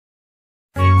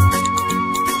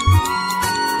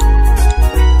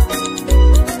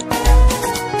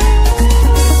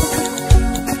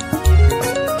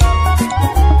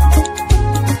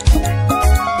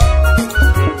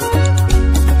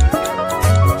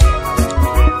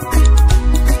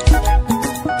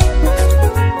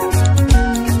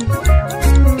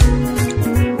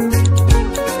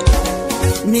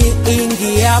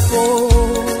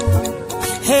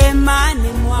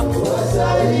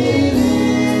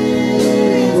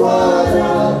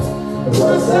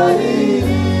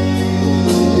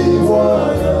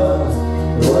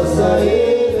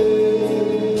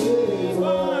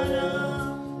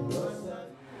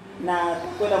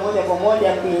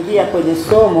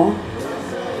somo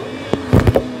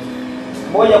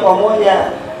moja kwa moja.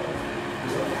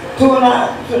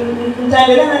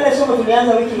 Tutaendelea na ile somo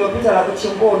tulianza wiki iliyopita la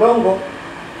kuchimbua udongo.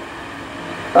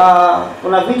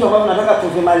 Kuna vitu ambavyo nataka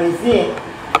tuvimalizie,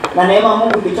 na neema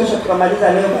Mungu ikitosha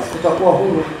tukamaliza leo, basi tutakuwa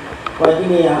huru kwa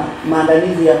ajili ya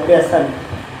maandalizi ya prayer study.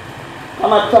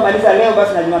 Kama tutamaliza leo,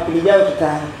 basi na Jumapili ijayo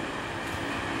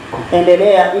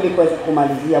tutaendelea ili kuweza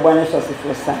kumalizia. Bwana Yesu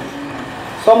asifiwe sana.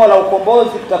 Somo la ukombozi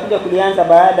tutakuja kulianza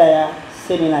baada ya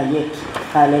semina yetu.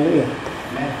 Haleluya.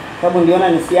 Sababu ndiona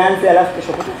nisianze alafu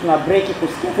kesho kutu tuna break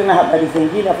kusikia tena habari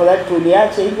zingine, afadhali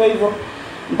tuliache hivyo hivyo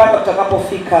mpaka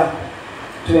tutakapofika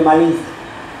tumemaliza.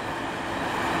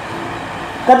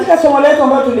 Katika somo letu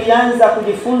ambalo tulianza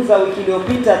kujifunza wiki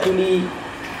iliyopita,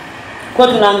 tulikuwa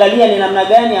tunaangalia ni namna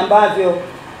gani ambavyo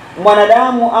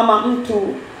mwanadamu ama mtu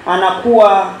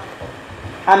anakuwa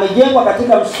amejengwa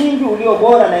katika msingi ulio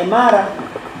bora na imara,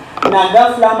 na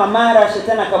ghafla ama mara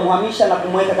shetani akamhamisha na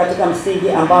kumweka katika msingi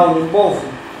ambao ni mbovu.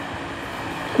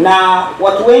 Na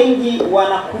watu wengi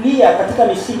wanakulia katika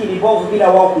misingi mibovu bila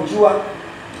wao kujua.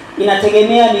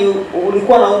 Inategemea ni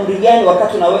ulikuwa na umri gani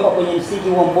wakati unawekwa kwenye msingi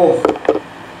huo mbovu.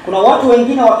 Kuna watu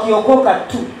wengine wakiokoka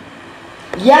tu,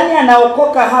 yani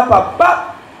anaokoka hapa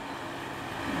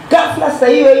ghafla saa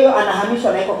hiyo hiyo anahamishwa,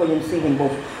 anawekwa kwenye msingi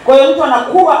mbovu. Kwa hiyo mtu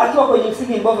anakuwa akiwa kwenye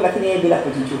msingi mbovu, lakini yeye bila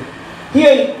kujijua. Hiyo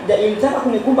ilitaka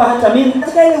kunikumba hata mimi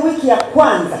katika ile wiki ya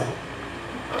kwanza.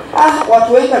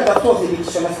 Watu wengi watatoa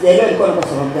uthibitisho na sijaelewa ilikuwa ni kwa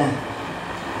sababu gani.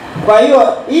 Kwa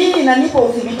hiyo hii inanipa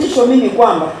uthibitisho mimi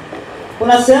kwamba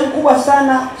kuna sehemu kubwa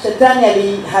sana shetani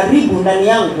aliharibu ndani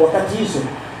yangu wakati hizo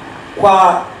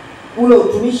kwa ule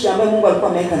utumishi ambao Mungu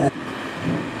alikuwa ameweka ndani.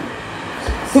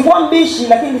 Sikuwa mbishi,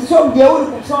 lakini sio mjeuri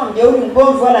kusema mjeuri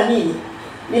mgonjwa wala nini.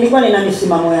 Nilikuwa nina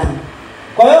misimamo yangu.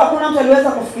 Kwa hiyo hakuna mtu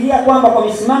aliweza kufikiria kwamba kwa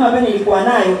misimamo ambayo nilikuwa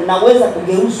nayo naweza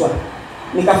kugeuzwa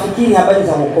nikafikiri habari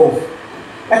za wokovu.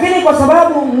 Lakini kwa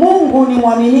sababu Mungu ni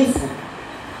mwaminifu,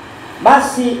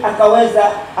 basi akaweza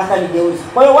akanigeuza.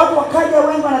 Kwa hiyo watu wakaja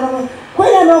wengi wanataka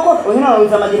kweli ameokoka. Wengine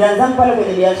wanauliza majirani zangu pale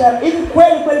kwenye biashara, hivi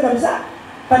kweli kabisa?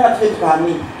 Mpaka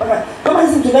tukaamini. Mpaka kama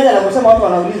hizi mchungaji anaposema watu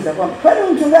wanauliza kwamba kweli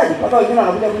mchungaji, watu wengine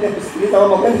wanakuja kusikiliza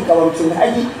kwamba kweli kama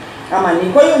mchungaji ama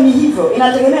ni. Kwa hiyo ni hivyo,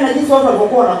 inategemea na jinsi watu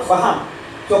walivyokuwa wanakufahamu.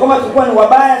 Sio kwamba tulikuwa ni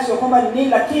wabaya, sio kwamba ni nini,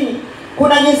 lakini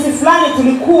kuna jinsi fulani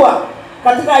tulikuwa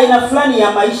katika aina fulani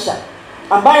ya maisha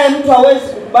ambaye mtu hawezi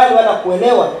kukubali wala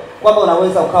kuelewa kwamba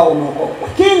unaweza ukawa umeokoka.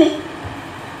 Lakini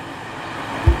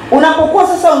unapokuwa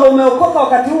sasa ndio umeokoka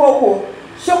wakati huo,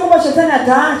 sio kwamba shetani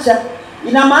ataacha.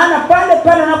 Ina maana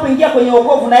pale unapoingia kwenye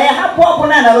wokovu, na yeye hapo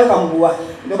naye anaweka mguu wake.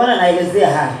 Ndio maana naelezea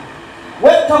haya.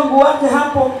 Weka mguu wake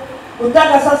hapo,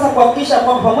 utaka sasa kuhakikisha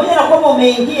kwamba pamoja na kwamba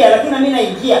umeingia, lakini mimi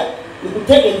naingia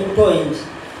nikutege nikutoe nje.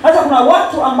 Sasa kuna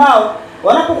watu ambao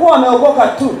wanapokuwa wameokoka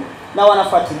tu na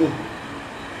wanafuatilia.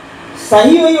 Saa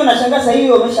hiyo nashangaa saa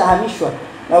hiyo umeshahamishwa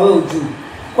na wewe ujui.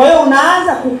 Kwa hiyo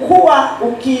unaanza kukua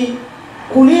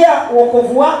ukikulia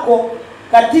wokovu wako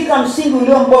katika msingi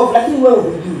ulio mbovu, lakini wewe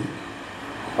hujui.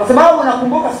 Kwa sababu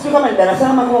nakumbuka sio kama ni darasa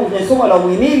kama kwenye somo la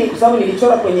uhimili, kwa sababu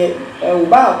nilichora kwenye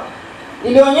ubao.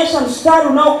 Nilionyesha mstari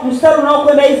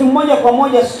unaokwenda hivi moja kwa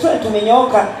moja straight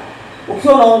umenyooka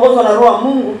ukiwa unaongozwa na Roho wa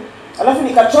Mungu. Alafu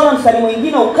nikachora mstari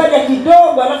mwingine ukaja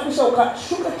kidogo, alafu kisha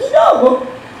ukashuka kidogo,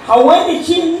 hauendi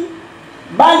chini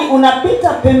bali unapita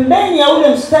pembeni ya ule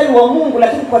mstari wa Mungu,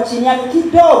 lakini kwa chini yake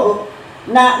kidogo,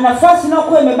 na nafasi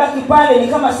inayokuwa imebaki pale ni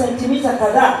kama sentimita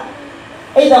kadhaa,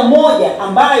 aidha moja,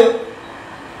 ambayo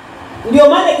ndio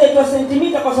maana ikaitwa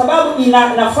sentimita kwa sababu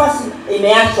ina nafasi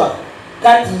imeachwa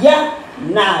kati ya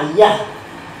na ya.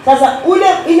 Sasa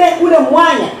ule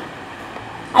mwanya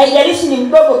haijalishi ni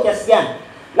mdogo kiasi gani,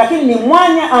 lakini ni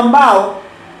mwanya ambao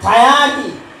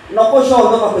tayari unakosha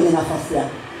ondoka kwenye nafasi yako.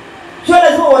 Sio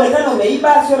lazima uonekane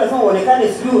umeiba, sio lazima uonekane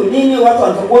sijui nini watu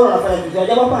wanakuona unafanya vitu vya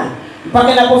ajabu. Hapana.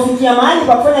 Mpaka inapofikia mahali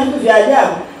pa kufanya vitu vya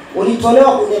ajabu,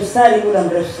 ulitolewa kwenye mstari muda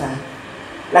mrefu sana.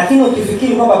 Lakini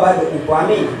ukifikiri kwamba bado uko,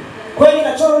 amini. Kwa hiyo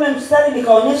nikachora ule mstari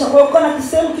nikaonyesha, kwa hiyo kuna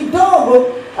kisehemu kidogo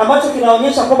ambacho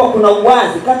kinaonyesha kwamba kuna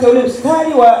uwazi kati ya ule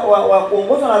mstari wa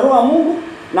kuongozwa na Roho wa Mungu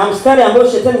na mstari ambao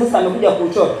shetani sasa amekuja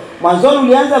kuuchora. Mwanzoni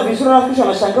ulianza vizuri, alafu kisha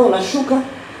unashangaa unashuka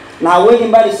na hauendi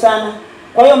mbali sana.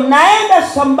 Kwa hiyo mnaenda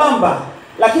sambamba,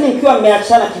 lakini mkiwa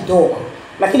mmeachana kidogo,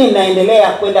 lakini mnaendelea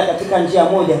kwenda katika njia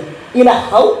moja, ila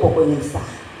haupo kwenye mstari.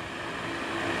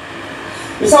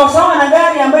 Ni sawa na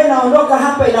gari ambayo inaondoka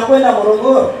hapa inakwenda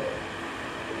Morogoro.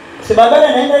 Si barabara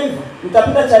inaenda hivyo,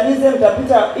 mtapita Chalize,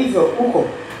 mtapita hivyo huko.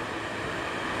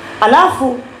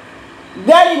 Alafu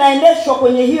gari inaendeshwa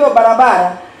kwenye hiyo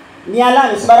barabara ni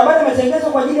alami, si barabara imetengenezwa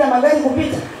kwa ajili ya magari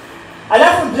kupita.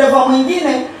 Alafu driver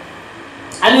mwingine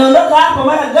ameondoka hapo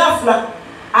mara ghafla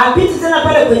apiti tena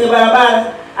pale kwenye barabara,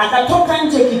 akatoka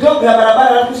nje kidogo ya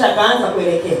barabara kisha akaanza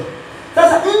kuelekea.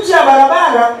 Sasa nje ya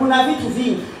barabara kuna vitu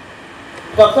vingi.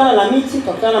 Utakutana na miti,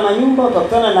 utakutana na manyumba,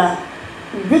 utakutana na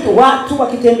vitu, watu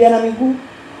wakitembea na miguu.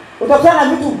 Utakutana na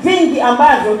vitu vingi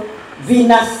ambavyo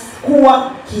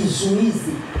vinakuwa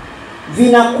kizuizi.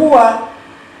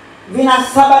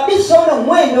 Vinasababisha ule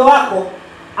mwendo wako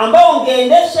ambao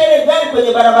ungeendesha ile gari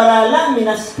kwenye barabara ya lami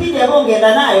na spidi ambayo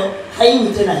ungeenda nayo haiwi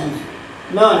tena hivi.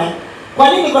 Unaona? Kwa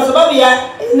nini? Kwa sababu ya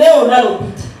eneo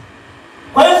unalopita.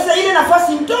 Kwa hiyo sasa ile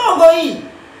nafasi ndogo hii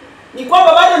ni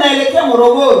kwamba bado naelekea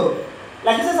Morogoro.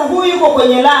 Lakini sasa huyu yuko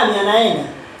kwenye lami anaenda.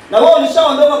 Na wewe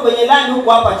ulishaondoka kwenye lami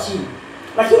huko hapa chini.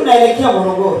 Lakini unaelekea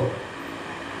Morogoro.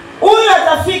 Huyu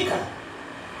atafika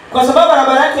kwa sababu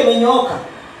barabara yake imenyooka.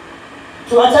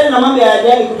 Tuachane na mambo ya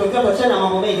ajali kutokea, tuachane na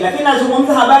mambo mengi, lakini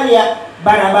nazungumza habari ya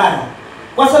barabara.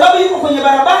 Kwa sababu yuko kwenye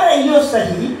barabara iliyo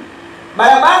sahihi,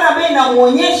 barabara ambayo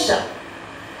inamuonyesha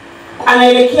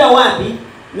anaelekea wapi,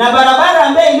 na barabara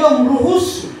ambayo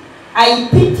iliyomruhusu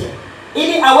aipite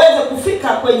ili aweze kufika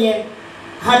kwenye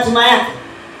hatima yake,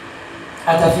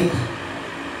 atafika.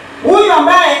 Huyu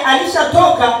ambaye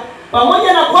alishatoka,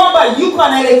 pamoja na kwamba yuko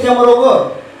anaelekea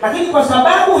Morogoro, lakini kwa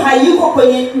sababu hayuko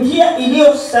kwenye njia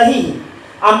iliyo sahihi,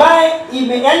 ambaye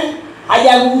yani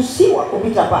hajaruhusiwa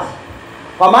kupita pale.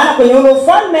 Kwa maana kwenye ule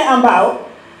ufalme ambao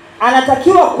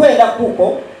anatakiwa kwenda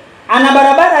huko, ana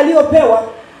barabara aliyopewa.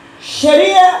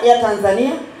 Sheria ya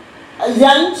Tanzania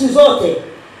ya nchi zote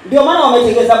ndio maana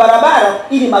wametengeza barabara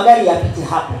ili magari yapite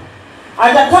hapo.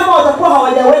 Hata kama watakuwa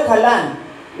hawajaweka lami,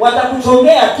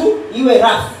 watakuchongea tu iwe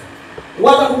rafu,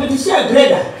 watakupitishia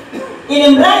grader, ili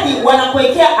mradi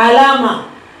wanakuwekea alama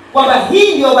kwamba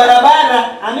hii ndio barabara.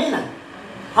 Amina.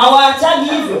 Hawaachaji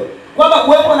hivyo kwamba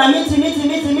kuwepo na miti,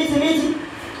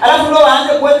 alafu ndio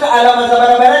waanze kuweka alama za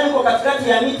barabarani kwa katikati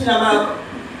ya miti na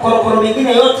makorokoro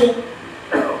mengine yote.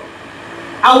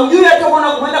 Haujui hata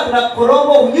kwenda kuna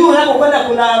korongo, hujui unakokwenda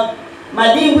kuna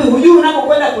madimbwi, hujui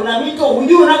unakokwenda kuna mito,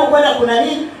 hujui unakokwenda kuna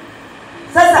nini.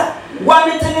 Sasa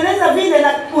wametengeneza vile,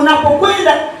 na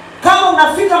unapokwenda kama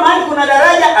unafika mahali kuna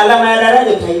daraja, alama ya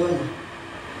daraja utaiona.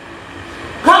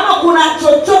 Kama kuna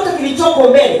chochote kilichoko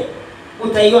mbele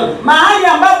utaiona. Mahali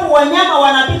ambapo wanyama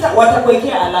wanapita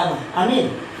watakuwekea alama. Amin.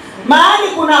 Mahali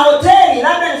kuna hoteli,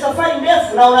 labda ni safari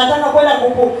ndefu na unataka kwenda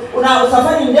una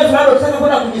safari ndefu labda unataka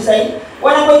kwenda kujisaidia,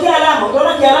 wanakuwekea alama.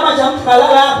 Utaona kialama cha mtu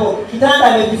kalala hapo, kitanda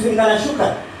amejifunika na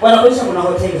shuka, wanakuonyesha kuna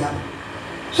hoteli hapo.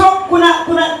 So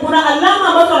kuna alama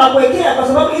ambazo wanakuwekea kwa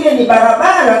sababu ile ni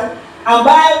barabara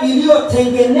ambayo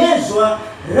iliyotengenezwa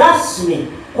rasmi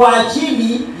kwa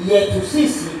ajili yetu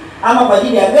sisi, ama kwa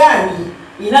ajili ya gari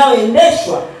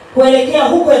inayoendeshwa kuelekea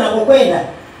huko inapokwenda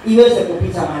iweze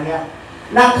kupita mahali hapo.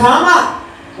 Na kama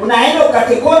unaenda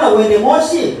ukate kona uende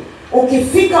Moshi,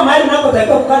 ukifika mahali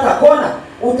unapotakiwa kukata kona,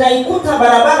 utaikuta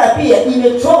barabara pia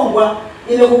imechongwa,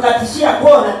 imekukatishia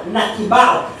kona na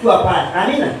kibao kikiwa pale.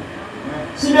 Amina.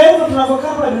 Si ndio hivyo tunavyokaa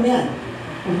hapa duniani?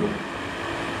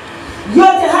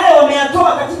 Yote haya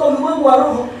wameyatoa katika ulimwengu wa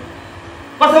roho.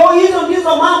 Kwa sababu hizo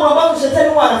ndizo mambo ambayo shetani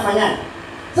huwa anafanya.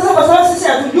 Sasa kwa sababu sisi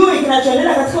hatujui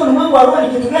kinachoendelea katika ulimwengu wa roho ni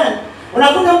kitu gani,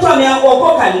 unakuta mtu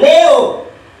ameokoka leo,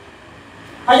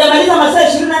 hajamaliza masaa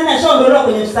 24 ashaondolewa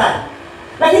kwenye mstari.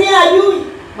 Lakini yeye hajui.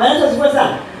 Maana asifiwe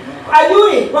sana.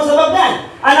 Hajui kwa sababu gani?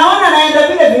 Anaona anaenda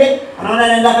vile vile, anaona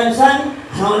anaenda kanisani,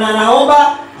 anaona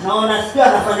anaomba, anaona sio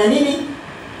anafanya nini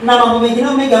na mambo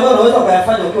mengine mengi ambayo unaweza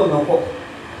kuyafanya ukiwa umeokoka.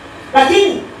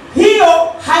 Lakini hiyo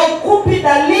haikupi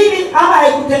dalili ama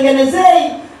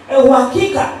haikutengenezei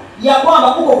uhakika ya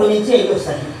kwamba uko kwenye njia iliyo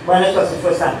sahihi. Bwana Yesu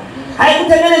asifiwe sana.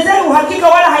 Haikutengenezei uhakika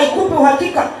wala haikupi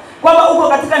uhakika kwamba uko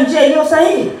katika njia iliyo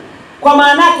sahihi. Kwa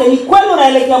maana yake ni kweli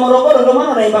unaelekea Morogoro, ndio maana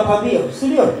unaimba pambio, si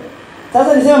ndio?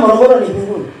 Sasa niseme Morogoro ni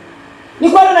mbinguni. Ni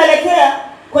kweli unaelekea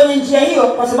kwenye njia hiyo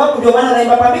kwa sababu ndio maana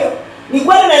unaimba pambio. Ni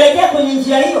kweli unaelekea kwenye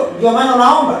njia hiyo ndio maana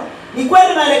unaomba. Ni kweli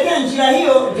unaelekea njia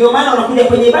hiyo ndio maana unakuja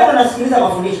kwenye ibada unasikiliza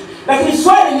mafundisho. Lakini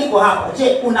swali liko hapa,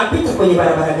 je, unapita kwenye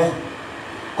barabara gani?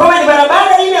 Kama ni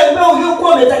barabara ile ambayo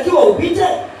uliokuwa umetakiwa upite,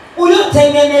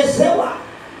 uliotengenezewa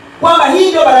kwamba hii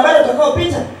ndio barabara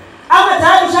utakayopita, ama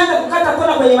tayari ushaanza kukata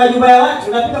kona kwenye majumba ya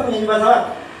watu, unapita kwenye nyumba za watu.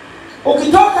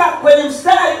 Ukitoka kwenye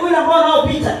mstari ule ambao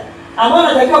unaopita, ambao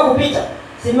unatakiwa kupita,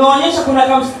 simeonyesha kuna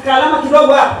kalama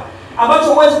kidogo hapa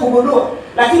ambacho huwezi kugundua,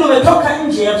 lakini umetoka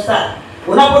nje ya mstari.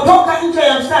 Unapotoka nje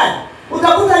ya mstari,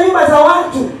 utakuta nyumba za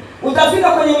watu,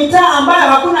 utafika kwenye mitaa ambayo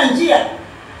hakuna njia.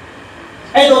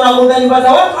 Aidha unagonga nyumba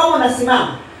za watu ama unasimama.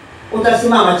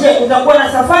 Utasimama. Je, utakuwa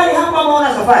na safari hapa ama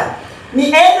una safari? Ni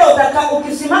aidha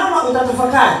ukisimama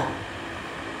utatafakari,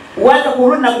 uanze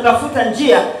kurudi na kutafuta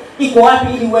njia iko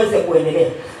wapi ili uweze kuendelea.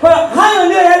 Kwa hayo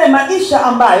ndio yale maisha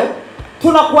ambayo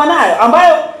tunakuwa nayo,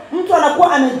 ambayo mtu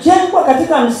anakuwa amejengwa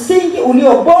katika msingi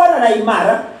ulio bora na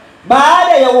imara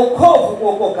baada ya wokovu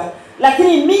kuokoka.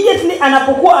 Lakini immediately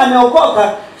anapokuwa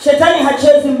ameokoka, shetani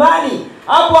hachezi mbali.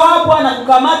 Hapo hapo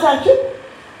anakukamata tu.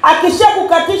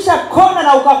 Akishakukatisha kona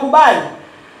na ukakubali,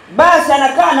 basi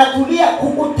anakaa anatulia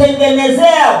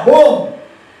kukutengenezea bomu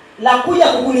la kuja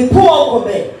kukulipua huko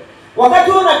mbele.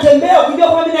 Wakati wewe unatembea ukijua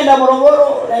kwamba mimi naenda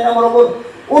Morogoro,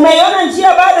 umeiona njia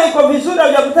bado iko vizuri,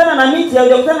 hujakutana na miti,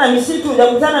 hujakutana na misitu,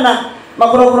 hujakutana na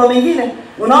makorokoro mengine,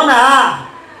 unaona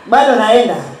bado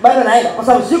naenda. Kwa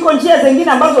sababu ziko njia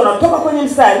zingine ambazo unatoka kwenye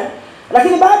mstari,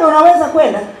 lakini bado unaweza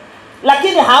kwenda.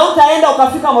 Lakini hautaenda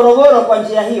ukafika Morogoro kwa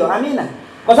njia hiyo. Amina.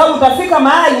 Kwa sababu utafika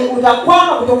mahali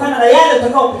utakwama kutokana na yale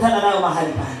utakao kukutana nayo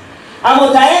mahali pale. Ama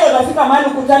utaenda utafika mahali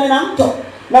ukutane na mto.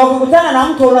 Na ukikutana na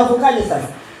mto unavukaje sasa?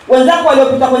 Wenzako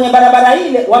waliopita kwenye barabara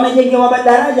ile wamejengewa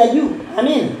daraja juu.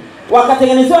 Amina.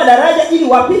 Wakatengenezewa daraja ili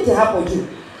wapite hapo juu.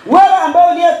 Wewe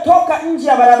ambao uliyetoka nje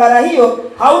ya barabara hiyo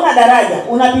hauna daraja,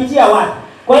 unapitia wapi?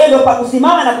 Kwa hiyo ndio pa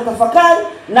kusimama na kutafakari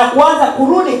na kuanza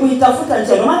kurudi kuitafuta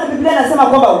njia. Ndio maana Biblia inasema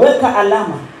kwamba weka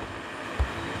alama.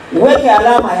 Uweke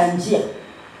alama ya njia.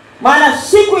 Maana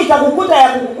siku itakukuta ya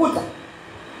kukukuta.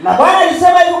 Na Bwana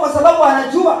alisema hivyo kwa sababu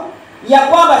anajua ya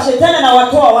kwamba shetani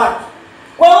anawatoa watu.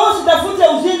 Kwa hiyo usitafute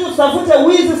uzinzi, usitafute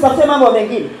wizi, usitafute mambo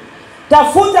mengine.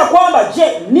 Tafuta kwamba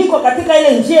je, niko katika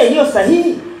ile njia iliyo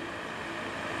sahihi?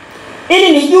 Ili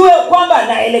nijue kwamba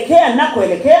naelekea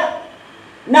nakoelekea.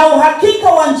 Na uhakika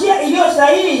wa njia iliyo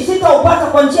sahihi sitaupata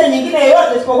kwa njia nyingine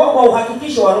yoyote isipokuwa kwa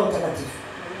uhakikisho wa Roho Mtakatifu.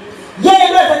 Yeye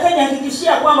ndiye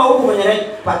atakayenihakikishia kwamba uko kwenye right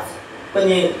path,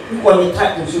 kwenye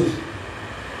track nzuri.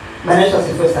 Bwana Yesu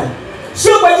asifiwe sana.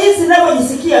 Sio kwa jinsi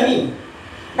ninavyojisikia mimi,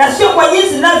 na sio kwa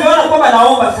jinsi ninavyoona kwamba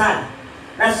naomba sana,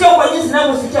 na sio kwa jinsi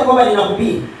ninavyosikia kwamba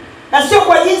ninahubiri, na sio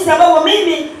kwa jinsi ambavyo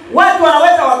mimi watu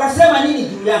wanaweza wakasema nini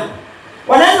juu yangu.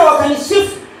 Wanaweza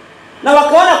wakanisifu na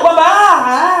wakaona kwamba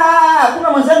kuna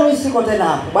mwanzano hii siko tena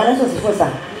hapo. Bwana Yesu asifiwe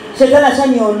sana. Shetani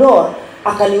ashaniondoa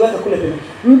akaniweka kule pembeni.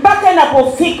 Mpaka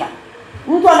inapofika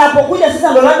mtu anapokuja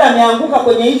sasa ndo labda ameanguka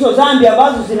kwenye hizo dhambi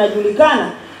ambazo zinajulikana,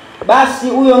 basi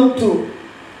huyo mtu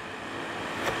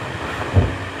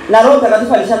na Roho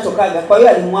Mtakatifu alishachokaga, kwa hiyo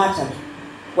alimwacha tu.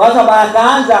 Kwa sababu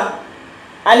akaanza,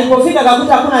 alipofika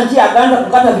akakuta hakuna njia, akaanza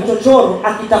kukata vichochoro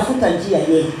akitafuta njia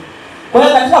yeye. Kwa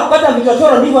hiyo katika kukata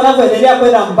vichochoro ndivyo anavyoendelea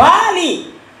kwenda mbali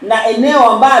na eneo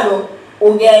ambalo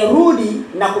ungerudi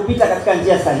na kupita katika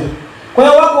njia sahihi. Kwa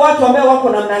hiyo wako watu ambao wako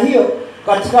namna hiyo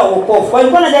katika wokovu. Kwa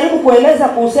hiyo najaribu kueleza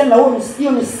kuhusiana na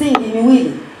hiyo misingi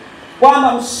miwili,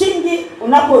 kwamba msingi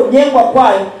unapojengwa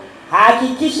kwayo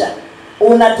hakikisha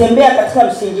unatembea katika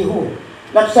msingi huu.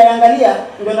 Na tutaangalia,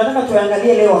 ndio nataka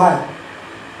tuangalie leo hapa.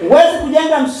 Uweze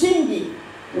kujenga msingi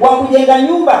wa kujenga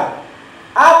nyumba.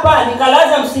 Hapa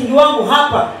nikalaza msingi wangu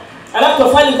hapa, alafu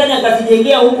tofali nikaja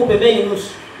nikazijengea huku pembeni nusu.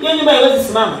 Hiyo nyumba haiwezi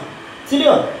simama. Si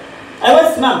ndio?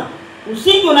 Haiwezi simama.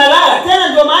 Msingi unalala. Tena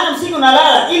ndio maana msingi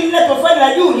unalala ili ile tofali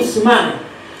la juu lisimame.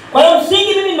 Kwa hiyo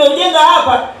msingi mimi ndio jenga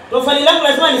hapa, tofali langu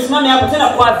lazima lisimame hapa, tena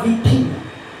kwa vipimo.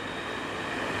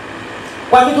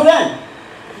 Kwa kitu gani?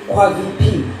 Kwa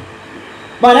vipimo.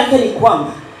 Maana yake ni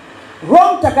kwamba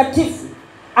Roho Mtakatifu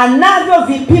anavyo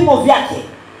vipimo vyake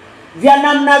vya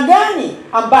namna gani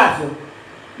ambavyo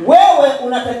wewe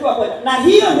unatakiwa kwenda. Na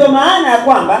hiyo ndio maana ya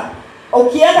kwamba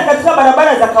ukienda katika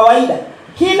barabara za kawaida,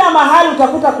 kila mahali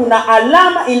utakuta kuna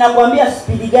alama inakwambia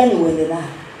spidi gani uende nayo.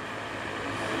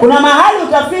 Kuna mahali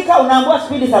utafika unaambiwa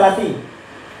spidi 30.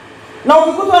 Na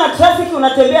ukikutwa na traffic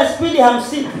unatembea spidi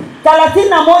 50,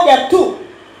 31 tu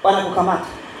wanakukamata.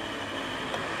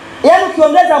 Yaani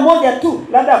ukiongeza moja tu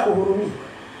labda kuhurumia,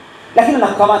 lakini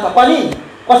wanakukamata. Kwa nini?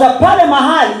 Kwa sababu pale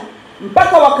mahali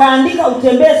mpaka wakaandika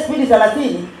utembee spidi 30,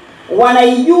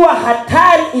 wanaijua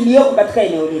hatari iliyoko katika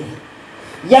eneo lile.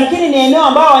 Yamkini ni eneo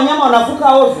ambalo wanyama wanavuka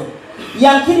ovyo.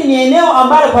 Yamkini ni eneo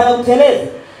ambalo pana utelezi.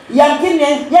 Yamkini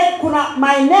kuna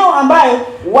maeneo ambayo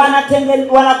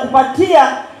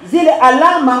wanakupatia zile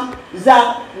alama za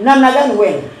namna gani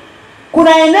wewe.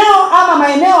 Kuna eneo ama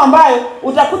maeneo ambayo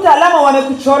utakuta alama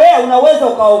wamekuchorea, unaweza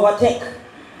overtake.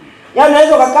 Yaani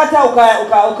unaweza ukakata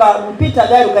ukampita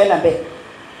gari ukaenda mbele.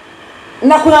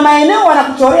 Na kuna maeneo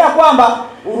wanakuchorea kwamba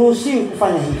uruhusiwi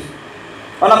kufanya hivi.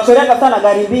 Wanakuchorea kabisa na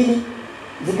gari mbili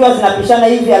zikiwa zinapishana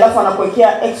hivi, alafu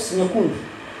anakuwekea X nyekundu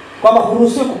kwamba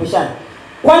huruhusiwi kupishana.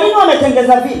 Kwa nini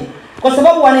wametengeza vile? Kwa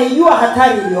sababu wanaijua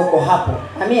hatari iliyoko hapo.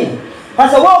 Amina.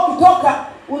 Sasa wao kutoka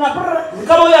unapata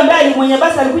kama huyo ambaye mwenye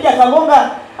basi alikuja akagonga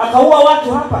akaua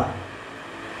watu hapa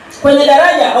kwenye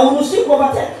daraja, hauruhusiwi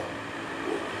kuovertake.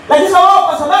 Lakini wao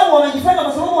kwa sababu wamejifanya,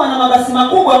 kwa sababu wana mabasi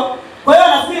makubwa, kwa hiyo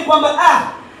wanafikiri kwamba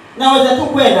naweza tu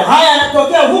kwenda. Haya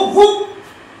anatokea vup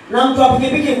na mtu wa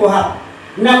pikipiki yuko hapa.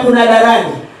 Na kuna daraja.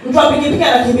 Mtu wa pikipiki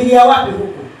anakimbilia wapi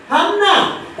huko? Hamna.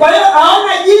 Kwa hiyo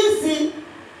aona jinsi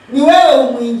ni wewe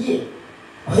umuingie.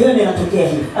 Kwa hiyo ndio inatokea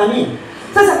hivi. Amen.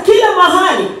 Sasa kila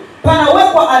mahali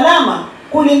panawekwa alama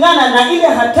kulingana na ile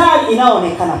hatari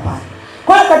inayoonekana pale.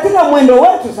 Kwa hiyo katika mwendo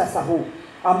wetu sasa huu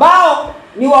ambao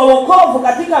ni wa wokovu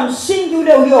katika msingi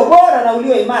ule ulio bora na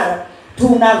ulio imara,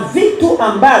 tuna vitu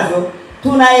ambavyo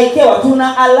tunaekewa,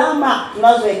 tuna alama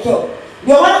tunazoekewa.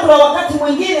 Ndio maana kuna wakati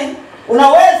mwingine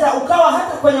unaweza ukawa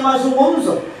hata kwenye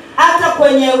mazungumzo, hata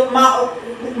kwenye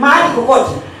mahali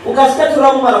kokote, ukasikia tu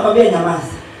Roho Mungu anakuambia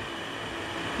nyamaza.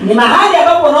 Ni mahali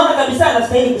ambapo unaona kabisa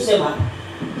anastahili kusema hapa,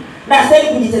 na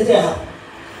anastahili kujitetea hapa,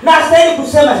 na anastahili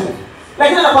kusema hivi,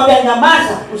 lakini anakuambia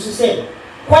nyamaza, usiseme.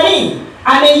 Kwa nini?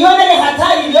 Ameiona ile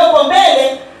hatari iliyoko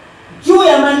mbele juu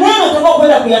ya maneno utakao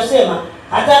kwenda kuyasema,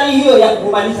 hatari hiyo ya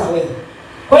kukumaliza wewe.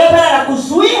 Kwa hiyo pale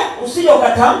anakuzuia usije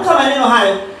ukatamka maneno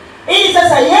hayo, ili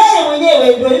sasa yeye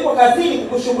mwenyewe ndio yuko kazini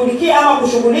kukushughulikia ama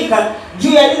kushughulika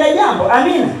juu ya lile jambo.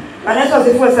 Amina. Anaweza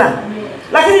asifiwe sana.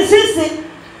 Lakini sisi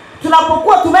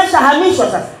tunapokuwa tumeshahamishwa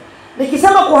sasa,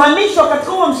 nikisema kuhamishwa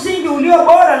katika huo msingi ulio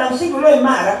bora na msingi ulio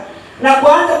imara, na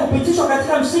kuanza kupitishwa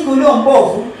katika msingi ulio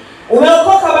mbovu,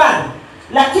 umeokoka bado,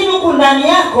 lakini huko ndani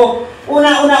yako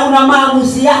una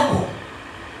maamuzi yako.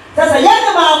 Sasa yale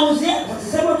maamuzi yako,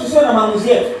 sisema tusio na maamuzi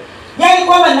yetu, yaani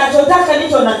kwamba ninachotaka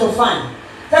ndicho ninachofanya.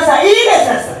 Sasa ile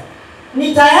sasa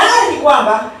ni tayari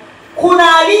kwamba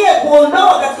kuna aliye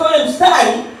kuondoa katika ule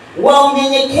mstari wa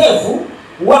unyenyekevu,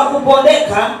 wa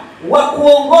kupondeka, wa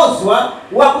kuongozwa,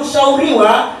 wa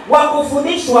kushauriwa, wa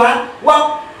kufundishwa, wa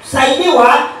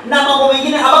kusaidiwa na mambo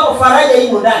mengine ambapo faraja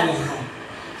imo ndani haya.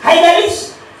 Haijalishi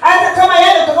hata kama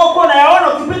yale utakayokuwa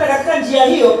unayaona ukipita katika njia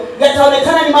hiyo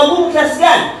yataonekana ni magumu kiasi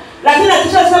gani, lakini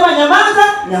akishasema nyamaza,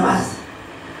 nyamaza.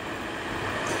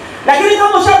 Lakini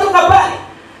kama ushatoka pale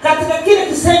katika kile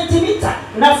kisentimita,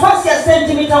 nafasi ya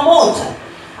sentimita moja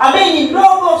ambayo ni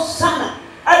ndogo sana,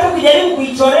 hata ukijaribu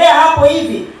kuichorea hapo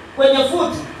hivi kwenye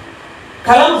futi,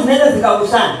 kalamu zinaweza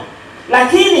zikagusana,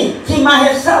 lakini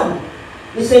kimahesabu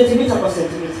ni sentimita kwa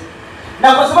sentimita.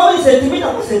 Na kwa sababu ni sentimita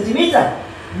kwa sentimita,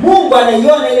 Mungu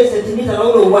anaiona ile sentimita na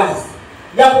ule uwazi.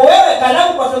 Japo wewe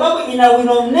kalamu kwa sababu ina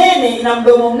wino mnene, ina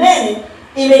mdomo mnene,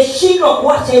 imeshindwa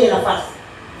kuacha ile nafasi.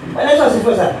 Bwana Yesu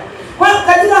asifiwe sana. Kwa hiyo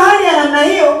katika hali ya namna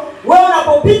hiyo, wewe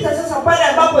unapopita sasa pale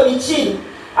ambapo ni chini,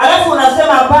 alafu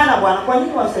unasema hapana Bwana, kwa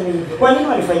nini waseme hivi? Kwa nini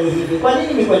walifanya hivi? Kwa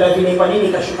nini nikwenda vile? Kwa nini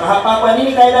kashuka hapa? Kwa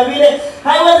nini kaenda vile?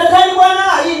 Haiwezekani Bwana,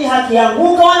 hii ni haki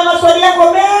yangu. Ukaona maswali yako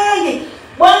mengi.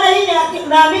 Bwana, hii ni haki,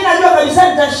 na mimi najua kabisa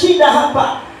nitashinda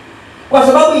hapa. Kwa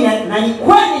sababu na ni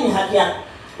kweli ni haki yako.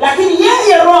 Lakini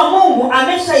yeye Roho Mungu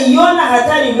ameshaiona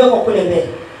hatari iliyoko kule mbele.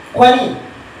 Kwa nini?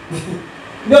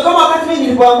 Ndio kama wakati mimi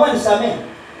nilipoambiwa nisamehe.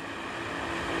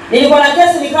 Nilikuwa na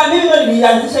kesi, nikawa mimi ndio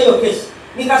nilianzisha hiyo kesi.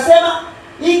 Nikasema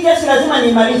hii kesi lazima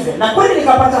niimalize. Na kweli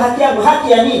nikapata haki yangu.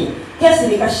 Haki ya nini? Kesi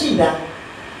nikashinda.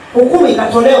 Hukumu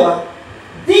ikatolewa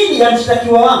dhidi ya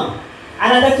mshtakiwa wangu.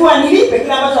 Anatakiwa nilipe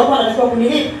kile ambacho alikuwa anatakiwa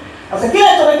kunilipa. Sasa kile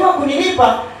anatakiwa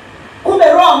kunilipa, kumbe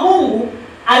Roho Mungu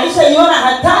alishaiona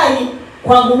hatari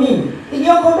kwangu mimi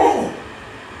iliyoko mbele.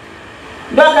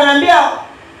 Ndio akaniambia,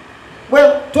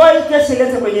 wewe toa hii kesi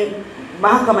ilete kwenye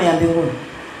mahakama ya mbinguni.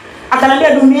 Akaniambia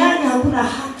duniani hakuna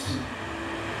haki.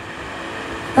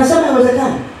 Kasema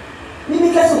haiwezekani. Mimi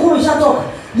kesi kuu ishatoka.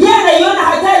 Yeye anaiona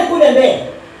hatari kule mbele.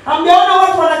 Hamjaona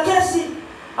watu wana kesi,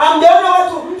 hamjaona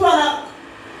watu mtu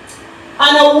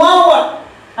anauawa,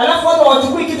 alafu watu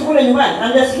hawachukui kitu kule nyumbani.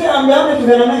 Hamjaona kitu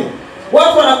gani hiyo?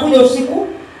 Watu wanakuja usiku,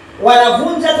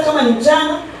 wanavunja hata kama ni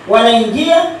mchana,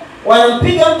 wanaingia,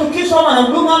 wanampiga mtu kisu ama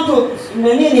wanamdunga mtu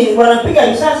nini, wanampiga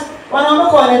risasi,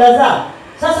 wanaondoka wanaenda zao.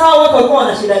 Sasa hao watu walikuwa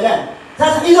wana shida gani?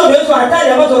 Sasa hizo ndio hizo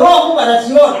hatari ambazo Roho Mungu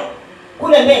anaziona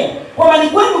kule mbele. Kwa ni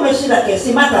kweli umeshinda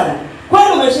kesi mathalan.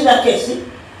 Kweli umeshinda kesi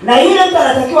na yule mtu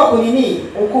anatakiwa kunini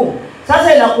hukumu.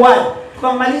 Sasa inakuwaje?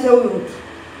 Tukamalize huyu mtu.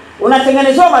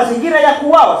 Unatengenezwa mazingira ya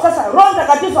kuuawa. Sasa Roho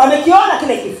Mtakatifu amekiona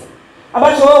kile kifo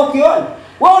ambacho wewe ukiona,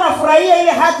 wewe unafurahia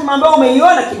ile hatima ambayo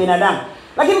umeiona kibinadamu.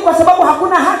 Lakini kwa sababu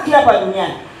hakuna haki hapa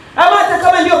duniani, ama hata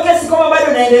kama ndio kesi kama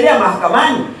bado inaendelea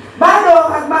mahakamani, bado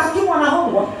mahakimu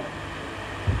wanahongwa.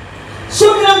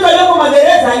 Sio kila mtu aliyeko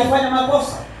magereza alifanya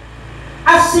makosa.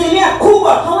 Asilimia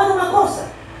kubwa hawana makosa.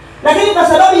 Lakini kwa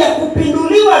sababu ya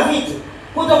kupinduliwa vitu,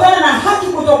 kutokana na haki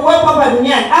kutokuwepo hapa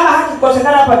duniani ama haki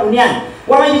kukosekana hapa duniani,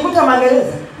 wamejikuta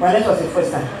magereza. Bwana Yesu asifiwe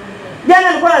sana. Jana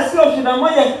nilikuwa nasikia ushuhuda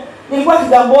mmoja, nilikuwa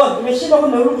Kigamboni, nimeshinda kwa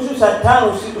nimerudi saa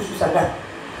 5 usiku saa ngapi.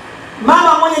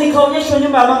 Mama mmoja nikaonyeshwa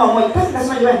nyumba ya mama mmoja. Pale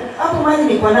nikasema jamani, hapo mahali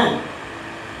ni kwa nani?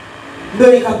 Ndio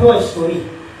nikapewa historia.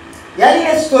 Yaani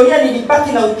ile historia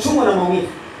nilibaki na uchungu na maumivu.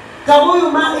 Kama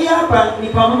huyu hapa ni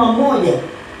kwa mama mmoja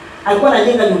alikuwa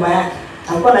anajenga nyumba yake.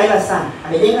 Alikuwa na hela sana.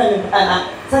 Amejenga nyumba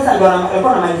sasa ndio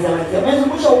alikuwa anamalizia.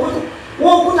 Amezungusha ukuta.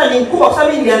 Huo ukuta ni mkubwa kwa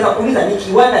sababu nilianza kuuliza ni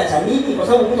kiwanda cha nini kwa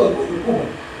sababu ukuta ulikuwa mkubwa.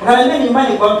 Wakaniambia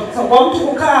nyumbani kwa mtu. Sasa kwa mtu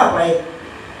kukaa hapa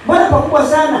mbona pakubwa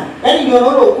sana? Yaani ndio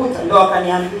ule ukuta ndio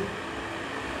wakaniambia.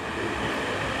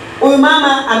 Huyu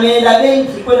mama ameenda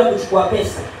benki kwenda kuchukua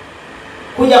pesa.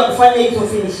 Kuja kufanya hizo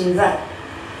finishing zake.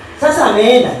 Sasa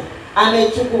ameenda,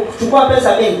 amechukua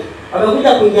pesa benki.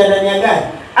 Amekuja kuingia ndani ya gari.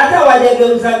 Hata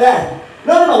hawajageuza gari.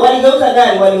 No, waligeuza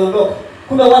gari waliondoka.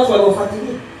 Kumbe watu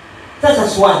waliofuatilia. Sasa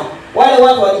swali, wale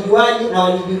watu walijuaje na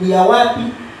walijulia wapi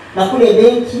na kule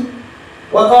benki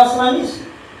wakawasimamisha.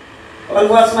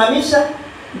 Waliwasimamisha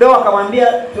ndio wakamwambia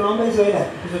tunaomba hizo hela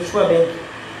tuzochukua benki.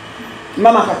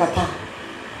 Mama akakataa.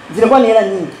 Zilikuwa ni hela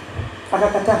nyingi.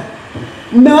 Akakataa.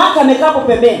 Mume wake amekaa hapo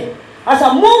pembeni. Sasa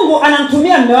Mungu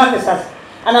anamtumia mume wake sasa.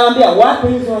 Anamwambia wapi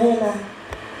hizo hela?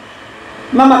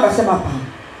 Mama akasema hapana.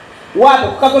 Wapi?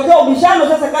 Kukatokea ubishano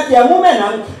sasa kati ya mume na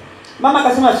mke. Mama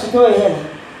akasema sitoe hela.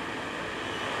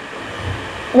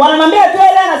 Wanamwambia toe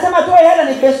hela, anasema toe hela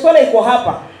ni pestole iko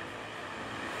hapa.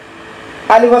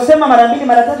 Alivyosema mara mbili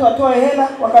mara tatu atoe hela,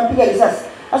 wakampiga risasi.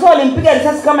 Sasa walimpiga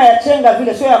risasi kama ya chenga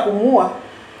vile, sio ya kumuua,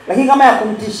 lakini kama ya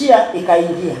kumtishia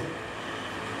ikaingia.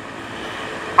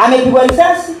 Amepigwa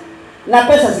risasi na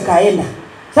pesa zikaenda.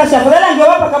 Sasa afadhali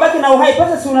angewapa kabaki na uhai,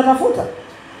 pesa si unatafuta.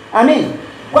 Amen.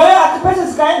 Kwa hiyo pesa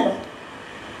zikaenda.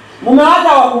 Mume wake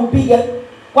hawakumpiga.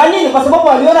 Kwa nini? Kwa sababu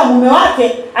waliona mume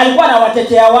wake alikuwa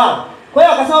anawatetea wao. Kwa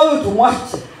hiyo wakasema huyu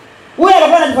tumwache. Huyu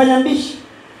alikuwa anajifanya mbishi.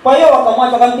 Kwa hiyo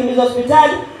wakamwacha, wakamkimbiza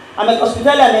hospitali.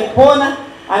 Hospitali amepona,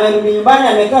 amerudi nyumbani,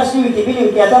 amekaa siku wiki mbili,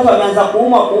 wiki ya tatu ameanza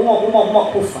kuumwa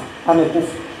kufa.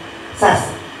 Amekufa. Sasa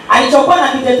alichokuwa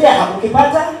anakitetea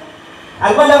hakukipata.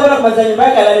 Alikuwa anataka kumaliza nyumba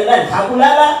yake alale ndani,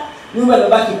 hakulala, nyumba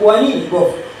imebaki kwa nini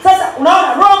gofu. Sasa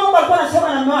unaona roho Mungu alikuwa anasema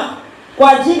na mume wake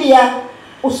kwa ajili ya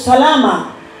usalama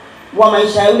wa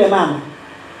maisha ya yule mama.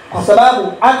 Kwa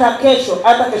sababu hata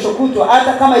kesho kutwa,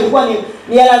 hata kama ilikuwa ni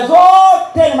hela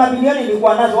zote na mabilioni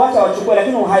nilikuwa nazo, wacha wachukue,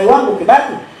 lakini uhai wangu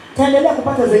kibaki, taendelea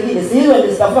kupata zingine. Si hizo ndio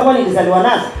zitafuta kwani nilizaliwa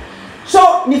nazo. So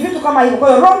ni vitu kama hivyo. Kwa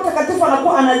hiyo Roho Mtakatifu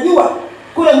anakuwa anajua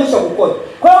kule mwisho kukoje.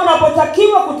 Kwa hiyo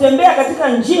unapotakiwa kutembea katika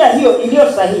njia hiyo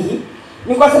iliyo sahihi,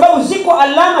 ni kwa sababu ziko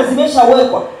alama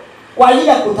zimeshawekwa kwa ajili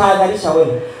ya kutahadharisha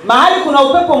wewe. Mahali kuna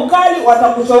upepo mkali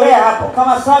watakuchorea hapo.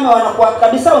 Kama Same wanakuwa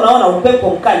kabisa unaona upepo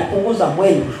mkali, punguza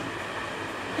mwendo.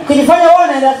 Ukijifanya wewe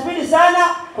unaenda spidi sana,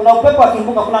 kuna upepo wa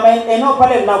kimbunga, kuna eneo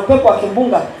pale na upepo wa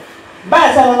kimbunga.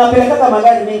 Baya sana unapeleka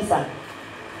magari mengi sana.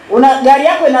 Gari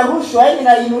yako inarushwa, yaani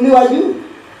inainuliwa juu.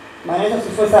 Maana hiyo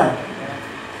sifo sana.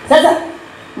 Sasa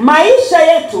maisha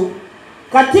yetu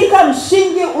katika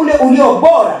msingi ule ulio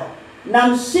bora na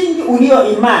msingi ulio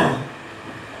imara,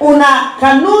 una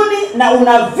kanuni na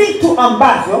una vitu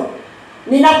ambavyo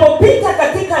ninapopita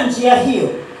katika njia hiyo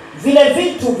vile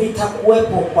vitu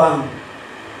vitakuwepo kwangu.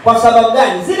 Kwa sababu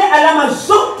gani? Zile alama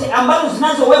zote ambazo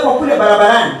zinazowekwa kule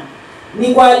barabarani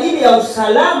ni kwa ajili ya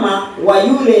usalama wa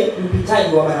yule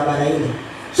mpitaji wa barabara ile,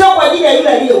 sio kwa ajili ya yule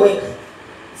aliyeweka.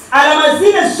 Alama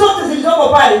zile zote zilizoko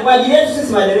pale kwa ajili yetu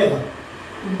sisi madereva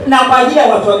na kwa ajili ya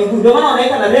watu wa miguu. Ndio maana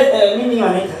wanaweka na nini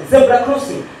wanaita zebra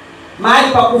crossing,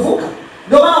 mahali pa kuvuka.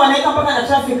 Ndio maana wanaweka mpaka na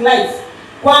traffic lights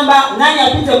kwamba nani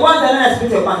apite kwanza nani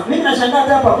asipite kwanza. Mimi nashangaa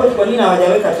hata hapa kwa nini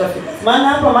hawajaweka traffic lights. Maana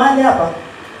hapa mahali hapa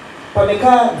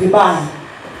pamekaa vibaya.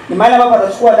 Ni mahali ambapo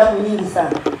atachukua damu nyingi sana.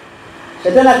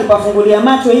 Shetani akipafungulia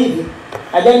macho hivi,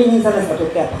 ajali nyingi sana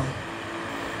zitatokea pale.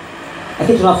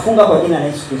 Lakini tunafunga kwa jina la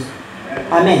Yesu Kristo.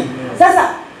 Amen. Sasa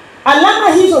alama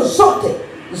hizo zote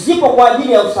zipo kwa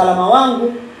ajili ya usalama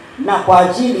wangu na kwa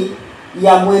ajili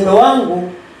ya mwendo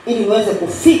wangu ili niweze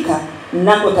kufika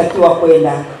ninakotakiwa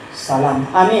kwenda salama.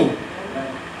 Amen.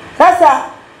 Sasa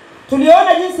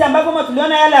tuliona jinsi ambavyo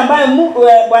tuliona yale ambayo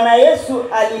Bwana Yesu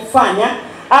alifanya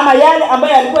ama yale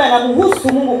ambayo alikuwa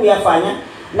yanamhusu Mungu kuyafanya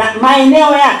na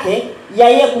maeneo yake ya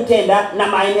yeye kutenda na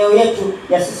maeneo yetu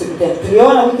ya sisi kutenda.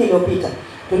 Tuliona wiki iliyopita.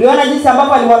 Tuliona jinsi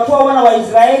ambavyo aliwatoa wana wa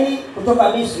Israeli kutoka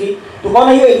Misri.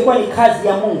 Tukaona hiyo ilikuwa ni kazi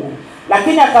ya Mungu.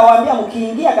 Lakini akawaambia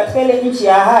mkiingia katika ile nchi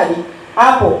ya ahadi,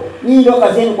 hapo nyinyi ndio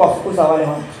kazi yenu kuwafukuza wale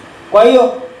watu. Kwa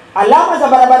hiyo alama za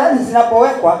barabarani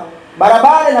zinapowekwa,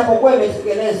 barabara inapokuwa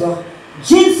imetekelezwa,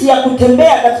 jinsi ya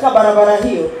kutembea katika barabara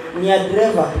hiyo ni ya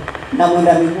dereva na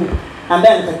mwenda miguu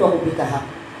ambaye anatakiwa kupita hapa.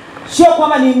 Sio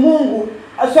kwamba ni Mungu,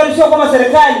 sio kwamba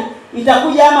serikali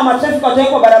itakuja ama matrafiki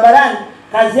watawekwa barabarani,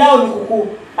 kazi yao ni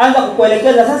kuanza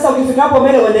kukuelekeza sasa ukifika hapo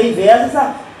mbele uende hivi.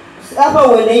 Sasa hapa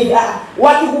uende hivi.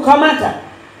 Wakikukamata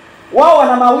wao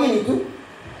wana mawili tu,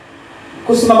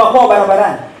 kusimama kwao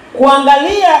barabarani.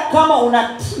 kuangalia kama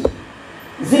unatii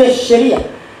zile sheria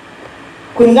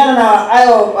kulingana na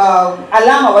hayo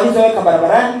alama walizoweka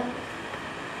barabarani,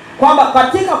 kwamba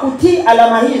katika kutii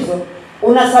alama hizo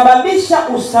unasababisha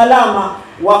usalama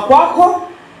wa kwako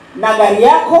na gari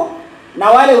yako na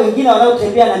wale wengine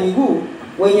wanaotembea na miguu,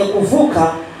 wenye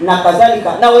kuvuka na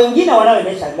kadhalika, na wengine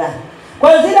wanaoendesha gari. Kwa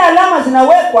hiyo zile alama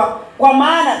zinawekwa kwa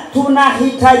maana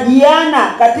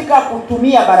tunahitajiana katika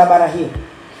kutumia barabara hiyo.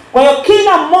 Kwa hiyo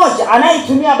kila mmoja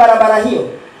anayetumia barabara hiyo,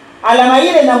 alama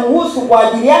ile inamhusu kwa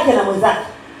ajili yake na mwenzake.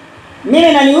 Mimi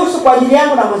inanihusu kwa ajili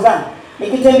yangu na mwenzangu.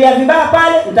 Nikitembea vibaya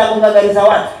pale nitagonga gari za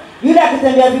watu. Yule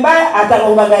akitembea vibaya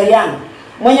atagonga gari yangu.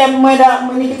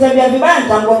 Nikitembea vibaya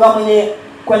nitamgonga mwenye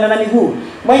kwenda na miguu.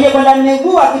 Mwenye kwenda na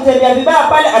miguu akitembea vibaya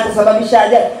pale atasababisha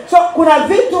ajali. So kuna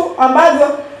vitu ambavyo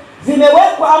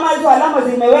vimewekwa, ama hizo alama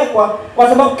zimewekwa kwa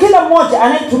sababu kila mmoja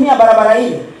anayetumia barabara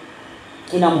ile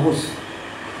inamhusu.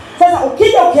 Sasa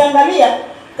ukija ukiangalia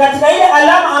katika ile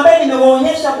alama ambayo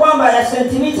nimewaonyesha kwamba ya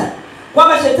sentimita,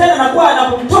 kwamba shetani anakuwa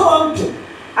anapomtoa mtu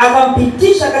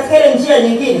akampitisha katika ile njia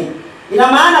nyingine, ina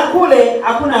maana kule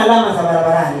hakuna alama za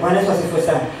barabarani. Bwana Yesu asifiwe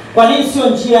sana. Kwa nini sio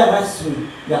njia rasmi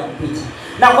ya kupita?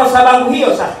 Na kwa sababu hiyo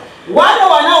sasa wale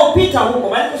wanaopita huko,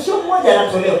 maana sio mmoja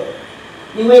anatolewa,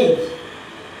 ni wengi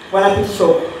wanapitishwa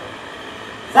huko.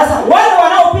 Sasa wale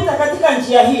wanaopita katika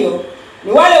njia hiyo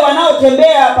ni wale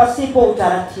wanaotembea pasipo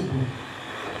utaratibu.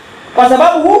 Kwa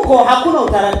sababu huko hakuna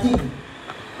utaratibu.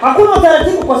 Hakuna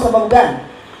utaratibu kwa sababu gani?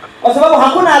 Kwa sababu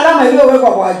hakuna alama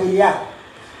iliyowekwa kwa ajili yako.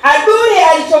 Adui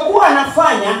alichokuwa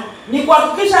anafanya ni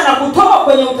kuhakikisha na kutoa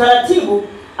kwenye utaratibu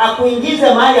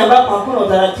akuingize mahali ambapo hakuna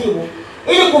utaratibu,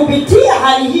 ili kupitia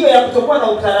hali hiyo ya kutokuwa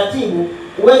na utaratibu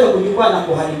uweze kujikwaa na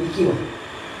kuharibikiwa.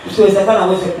 Isiwezekana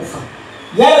uweze kufa.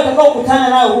 Yale utakayokutana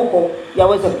nayo huko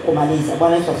yaweze kukumaliza.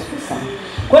 Bwana Yesu asifiwe sana.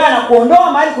 Kwa hiyo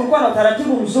anakuondoa mahali kulikuwa na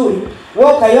utaratibu mzuri,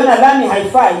 wewe ukaiona lami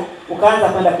haifai, ukaanza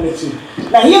kwenda kule chini.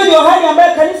 Na hiyo ndio hali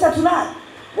ambayo kanisa tunayo.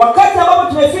 Wakati ambapo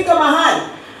tumefika mahali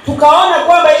tukaona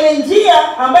kwamba ile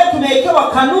njia ambayo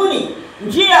tumewekewa kanuni,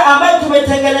 njia ambayo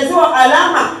tumetengenezewa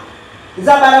alama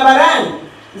za barabarani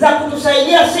za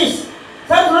kutusaidia sisi.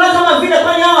 Sasa tunaona kama vile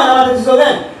kwani hao wana matatizo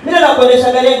gani? Mimi nataka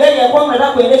kuendesha gari ya kwangu,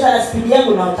 nataka kuendesha na speed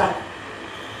yangu ninayotaka.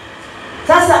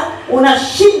 Sasa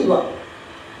unashindwa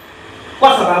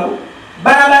kwa sababu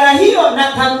barabara hiyo na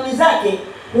kanuni zake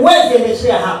huwezi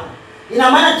endeshea hapo.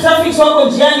 Ina maana traffic wako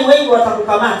njiani wengi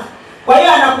watakukamata. Kwa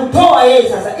hiyo anakutoa yeye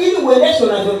sasa ili uendeshe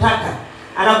unavyotaka.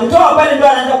 Anakutoa pale ndio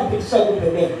anaanza kupitisha huko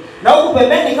pembeni. Na huko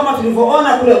pembeni kama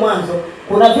tulivyoona kule mwanzo,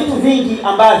 kuna vitu vingi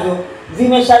ambavyo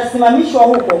vimeshasimamishwa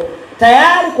huko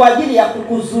tayari kwa ajili ya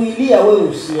kukuzuilia wewe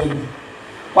usiende.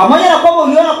 Pamoja na kwamba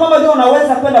uliona kwamba ndio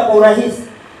unaweza kwenda kwa urahisi,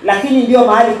 lakini ndio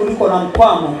mahali kuliko na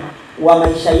mkwamo wa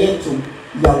maisha yetu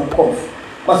ya wokovu.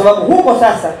 Kwa sababu huko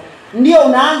sasa ndio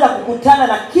unaanza kukutana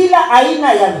na kila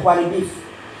aina ya uharibifu.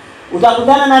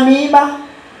 Utakutana na miiba,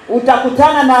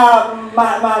 utakutana na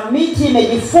miti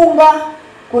imejifunga,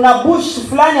 kuna bush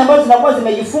fulani ambazo zinakuwa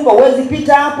zimejifunga, huwezi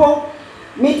pita hapo.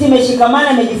 Miti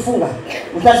imeshikamana imejifunga.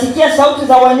 Utasikia sauti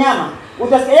za wanyama.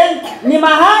 Utasikia ni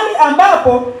mahali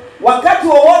ambapo wakati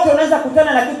wowote unaweza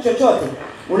kukutana na kitu chochote.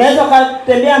 Unaweza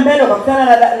kutembea mbele ukakutana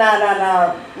na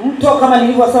mto kama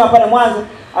nilivyosema pale mwanzo,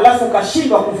 alafu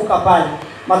ukashindwa kuvuka pale.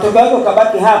 Matokeo yake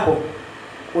ukabaki hapo.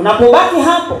 Unapobaki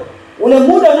hapo, ule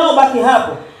muda unaobaki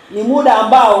hapo ni muda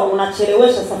ambao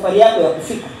unachelewesha safari yako ya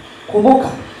kufika. Kumbuka,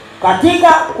 katika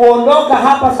kuondoka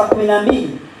hapa saa 12,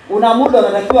 una muda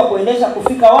unatakiwa kuendesha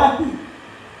kufika wapi?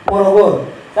 Morogoro.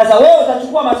 Sasa wewe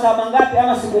utachukua masaa mangapi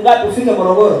ama siku ngapi ufike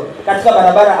Morogoro katika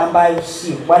barabara ambayo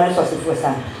sio? Bwana Yesu asifiwe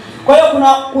sana. Kwa hiyo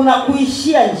kuna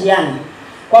kuishia njiani.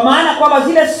 Kwa maana kwamba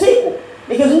zile siku,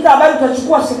 nikizungumza habari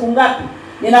utachukua siku ngapi,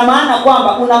 nina maana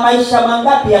kwamba una maisha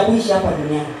mangapi ya kuishi hapa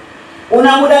duniani.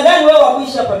 Una muda gani wewe wa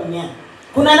kuishi hapa duniani?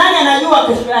 Kuna nani anajua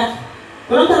kesho yake?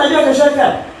 Kuna mtu anajua kesho yake?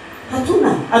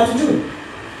 Hatujui.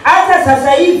 Hata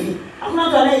sasa hivi hakuna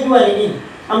mtu anayejua ni nini.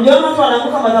 Hamjaona watu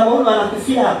wanaanguka madhabahuni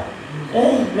wanakufia hapa.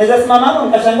 Naweza simama hapo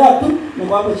mkashangaa tu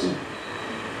niko hapo chini.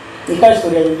 Ikawa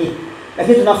historia nyingine.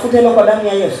 Lakini tunafuta hilo kwa damu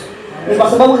ya Yesu. Ni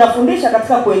kwa sababu nafundisha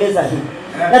katika kueleza hii.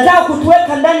 Nataka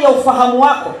kutuweka ndani ya ufahamu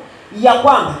wako ya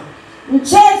kwamba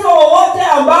mchezo wowote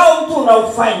ambao mtu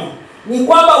unaufanya ni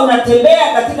kwamba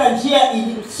unatembea katika njia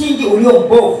msingi ulio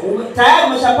mbovu. Tayari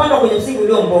umeshapanda kwenye msingi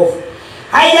ulio mbovu.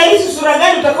 Haijalishi sura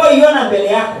gani utakayoiona mbele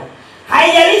yako.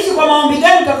 Haijalishi kwa maombi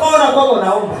gani utakaoona kwamba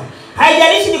unaomba.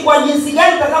 Haijalishi ni kwa jinsi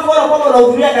gani utakapoona kwamba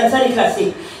unahudhuria kanisani kila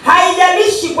siku.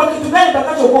 Haijalishi kwa kitu gani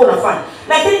utakachokuwa unafanya.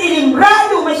 Lakini ili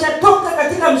mradi umeshatoka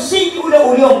katika msingi ule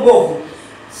ulio mbovu,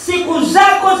 siku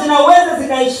zako zinaweza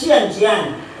zikaishia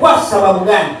njiani. Kwa sababu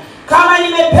gani? Kama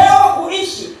nimepewa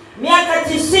kuishi miaka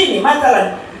 90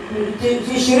 mathalan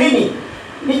 20,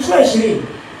 nichukue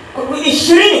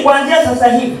 20 kuanzia sasa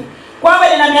hivi, kwamba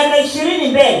nina miaka 20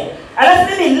 mbele.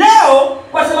 Alafu mimi leo,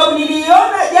 kwa sababu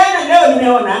niliona jana, leo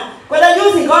nimeona, kwa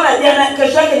juzi nikaona jana,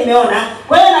 kesho yake nimeona,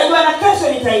 kwa hiyo najua na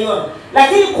kesho nitaiona.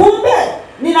 Lakini kumbe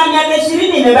nina miaka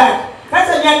 20 imebaki.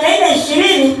 Sasa miaka ile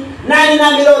 20 na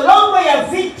nina milolongo ya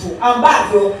vitu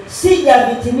ambavyo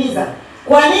sijavitimiza.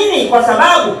 Kwa nini? Kwa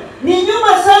sababu ni nyuma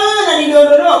sana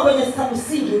niliondolewa kwenye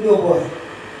msingi ulio bora.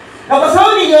 Na kwa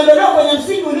sababu niliondolewa kwenye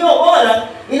msingi ulio bora,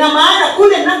 ina maana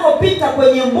kule ninakopita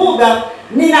kwenye mbuga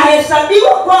ninahesabiwa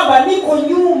kwamba niko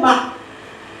nyuma.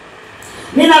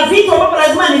 Nina vitu ambavyo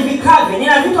lazima nivikave,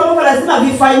 nina vitu ambavyo lazima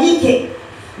vifanyike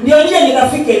ndio nije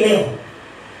nikafike leo.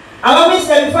 Ama mimi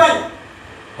sijavifanya.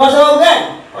 Kwa sababu gani?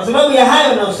 Kwa sababu ya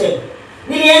hayo na usemi.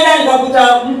 Nilienda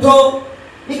nikakuta mto,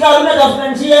 nikarudi tafuta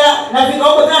njia, na fika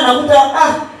huko tena nakuta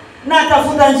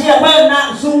natafuta njia, kwa hiyo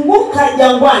nazunguka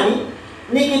jangwani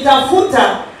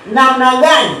nikitafuta namna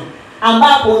gani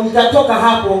ambapo nitatoka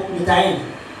hapo nitaenda.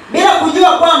 Bila kujua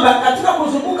kwamba katika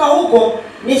kuzunguka huko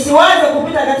nisiwaze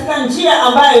kupita katika njia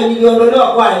ambayo niliondolewa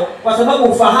kwayo, kwa sababu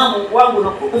ufahamu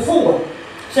wangu umefungwa.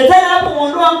 Shetani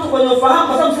anapomuondoa mtu kwenye ufahamu,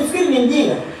 kwa sababu sifikiri ni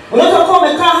mjinga. Unaweza kuwa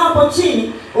umekaa hapo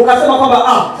chini ukasema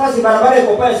kwamba sasa barabara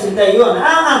iko pale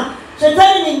sitaiona.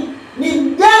 Shetani ni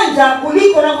mjanja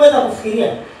kuliko unavyoweza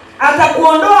kufikiria.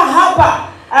 Atakuondoa hapa,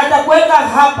 atakuweka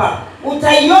hapa,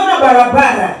 utaiona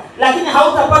barabara, lakini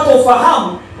hautapata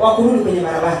ufahamu wa kurudi kwenye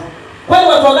barabara. Kwa hiyo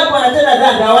watu wangapi wanatenda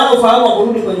dhambi hawana ufahamu wa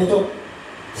kurudi kwenye toba?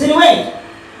 Si ni wengi?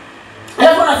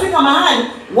 Alafu wanafika mahali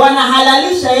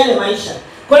wanahalalisha yale maisha.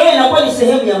 Kwa hiyo inakuwa ni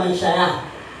sehemu ya maisha yao.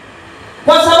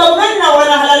 Kwa sababu gani na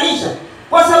wanahalalisha?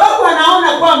 Kwa sababu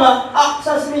wanaona kwamba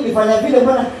sasa mimi nifanya vile,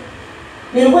 mbona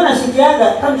nilikuwa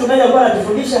nasikiaga kama mchungaji alikuwa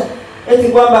anatufundisha eti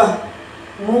kwamba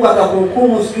Mungu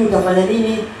atakuhukumu, sijui utafanya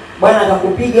nini, Bwana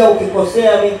atakupiga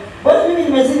ukikosea. Mbona mimi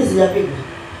nimezini sijapigwa?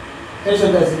 Kesho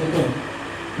nitazini tena.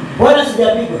 Mbona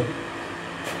sijapigwa?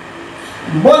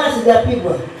 Mbona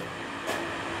sijapigwa?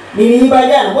 Niliiba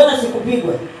jana, mbona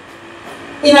sikupigwa?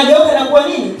 Inageuka na kuwa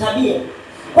nini? Tabia.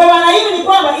 Kwa maana hiyo ni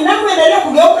kwamba inapoendelea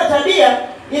kugeuka tabia,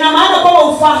 ina maana kwamba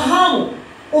ufahamu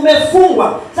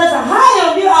umefungwa. Sasa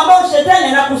hayo ndio ambayo shetani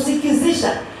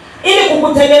anakusikizisha ili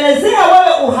kukutengenezea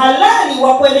wewe uhalali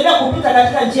wa kuendelea kupita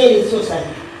katika njia isiyo sahihi.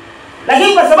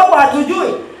 Lakini kwa sababu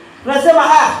hatujui, tunasema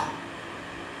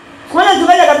Kuna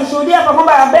mchungaji akatushuhudia hapa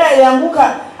kwamba ambaye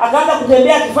alianguka akaanza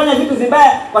kutembea akifanya vitu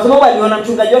vibaya kwa sababu aliona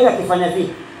mchungaji wake akifanya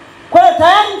vitu. Kwa hiyo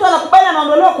tayari mtu anakubali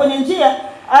anaondolewa kwenye njia,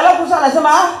 alafu sasa anasema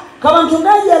kama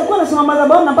mchungaji alikuwa anasema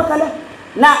madhabahu na mpaka leo.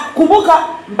 Na kumbuka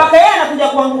mpaka yeye anakuja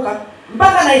kuanguka,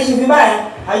 mpaka anaishi vibaya,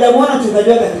 hajamuona mchungaji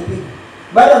wake akipiga.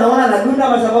 Bado anaona anadunda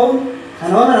madhabahu,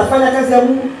 anaona anafanya kazi ya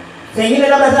Mungu. Sengine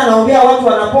labda sana anaombea watu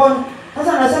wanapona.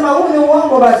 Sasa anasema huu ni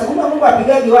uongo basi. Kumbe Mungu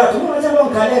apigagi watu. Mungu anasema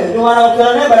mkalewe. Ndio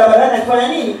wanaokutana naye barabarani akifanya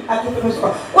nini? Akipepesuka.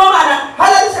 Kwa maana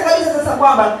halalisha kabisa sasa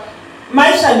kwamba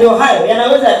maisha ndio hayo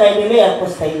yanaweza yakaendelea kwa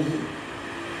staili hii.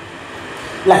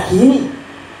 Lakini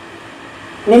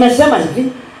nimesema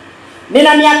hivi,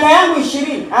 nina miaka yangu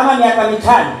 20 ama miaka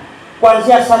 5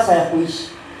 kuanzia sasa ya kuishi.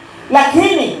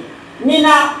 Lakini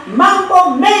nina mambo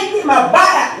mengi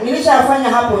mabaya nilishafanya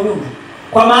hapo nyuma.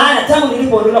 Kwa maana tangu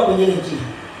nilipoondoka kwenye ile njia,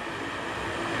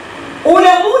 ule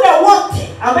muda wote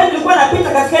ambaye nilikuwa napita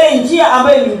katika ile njia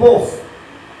ambayo ni mbovu,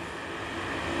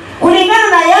 kulingana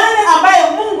na yale ambayo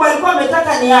Mungu alikuwa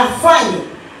ametaka niyafanye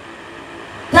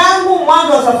tangu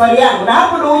mwanzo wa safari yangu. Na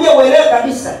hapo ndio uje uelewe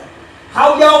kabisa,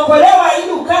 haujaokolewa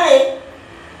ili ukae,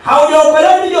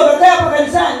 haujaokolewa ili ukakae hapa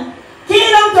kanisani.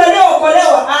 Kila mtu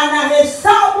aliyeokolewa ana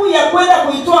hesabu ya kwenda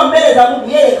kuitoa mbele za Mungu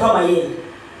yeye kama yeye.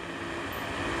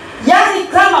 Yaani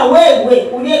kama wewe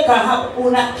uliyekaa hapo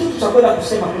una kitu cha kwenda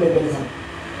kusema kule mbele za Mungu.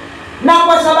 Na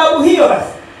kwa sababu hiyo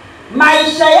basi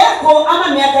maisha yako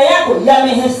ama miaka yako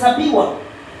yamehesabiwa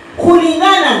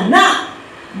kulingana na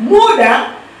muda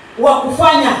wa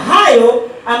kufanya hayo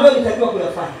ambayo ulitakiwa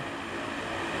kuyafanya.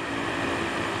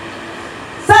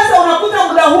 Sasa unakuta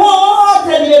muda huo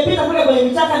wote nimepita kule kwenye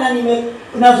vichaka na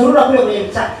nazurura kule kwenye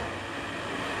vichaka.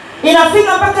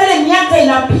 Inafika mpaka ile miaka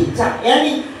inapita,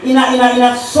 yani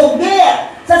inasogea,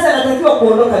 sasa natakiwa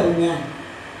kuondoka duniani.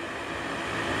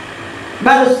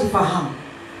 Bado sifahamu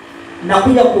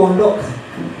nakuja kuondoka.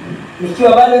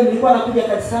 Nikiwa bado nilikuwa nakuja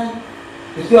kanisani,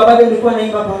 nikiwa bado nilikuwa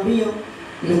naimba pambio,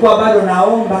 nilikuwa bado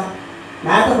naomba,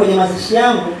 na hata kwenye mazishi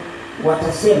yangu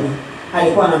watasema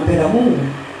alikuwa anampenda Mungu,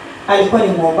 alikuwa ni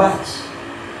muombaji.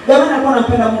 Jamani alikuwa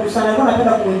anampenda Mungu sana, alikuwa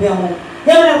anapenda kuimbia Mungu.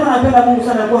 Jamani alikuwa anapenda Mungu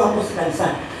sana, alikuwa hakosi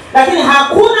kanisani. Lakini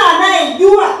hakuna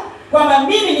anayejua kwamba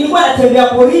mimi nilikuwa natembea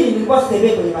porini, nilikuwa sitembei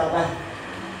kwenye barabara.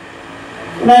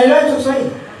 Unaelewa hicho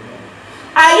Kiswahili?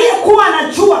 Aliyekuwa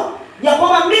anajua ya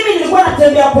kwamba mimi nilikuwa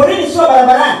natembea porini sio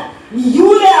barabarani ni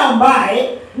yule ambaye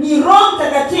ni Roho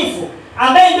Mtakatifu,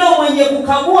 ambaye ndio mwenye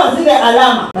kukagua zile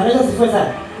alama. Bwana sifiwe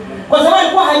sana. Kwa sababu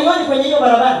alikuwa haioni kwenye hiyo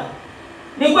barabara.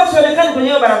 Nilikuwa sionekani kwenye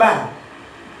hiyo barabara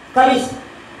kabisa.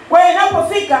 Kwa hiyo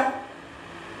inapofika,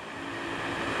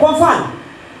 kwa mfano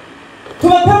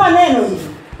tumepewa neno hili.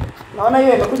 Naona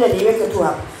hiyo imekuja niiweke tu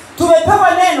hapa. Tumepewa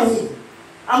neno hili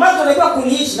ambalo tunatakiwa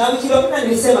kuliishi, na wiki iliyopita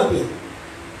nilisema pia.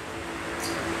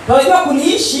 Tunatakiwa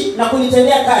kuliishi na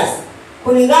kulitendea kazi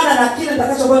kulingana na kile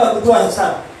nitakachokwenda kutoa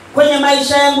hesabu kwenye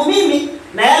maisha yangu mimi,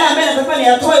 na yale ambayo natakiwa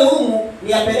niyatoe humu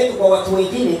niyapeleke kwa watu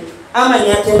wengine, ama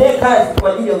niyatendee kazi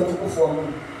kwa ajili ya utukufu wa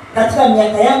Mungu katika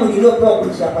miaka yangu niliyopewa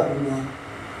kuishi hapa duniani.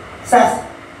 Sasa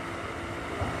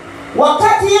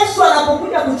wakati Yesu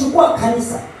anapokuja kuchukua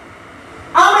kanisa,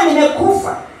 ama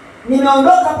nimekufa,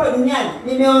 nimeondoka hapa duniani,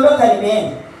 nimeondoka,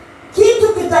 nimeenda,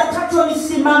 kitu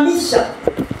kitakachonisimamisha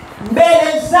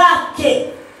mbele zake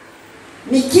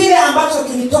ni kile ambacho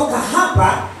kilitoka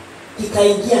hapa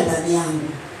kikaingia ndani yangu,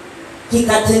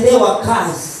 kikatendewa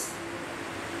kazi,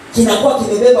 kinakuwa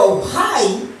kimebeba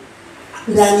uhai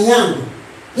ndani yangu,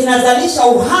 kinazalisha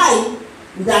uhai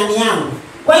ndani yangu.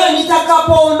 Kwa hiyo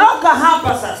nitakapoondoka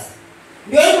hapa sasa,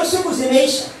 ndio hizo siku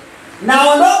zimeisha,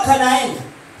 naondoka naenda,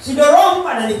 si ndio Roho Mungu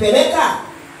ananipeleka?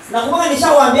 Nakumbuka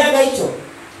nishawaambiaga hicho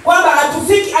kwamba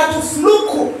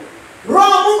atufluku.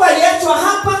 Roho Mungu aliachwa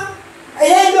hapa,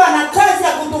 yeye ndio ana kazi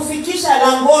ya kutufikisha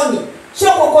langoni,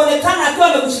 sio kuonekana akiwa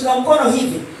amekushika mkono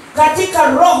hivi katika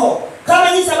roho,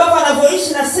 kama jinsi ambavyo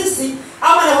anavyoishi na sisi,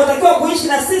 ama anavyotakiwa kuishi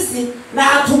na sisi, na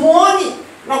hatumuoni.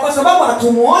 Na kwa sababu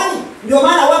hatumuoni, ndio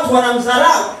maana watu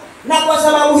wanamdharau. Na kwa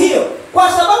sababu hiyo,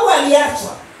 kwa sababu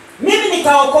aliachwa, mimi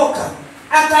nikaokoka,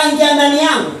 akaingia ndani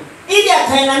yangu ili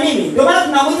akae na mimi. Ndio maana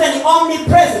tunamuita ni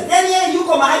omnipresent. Yaani yeye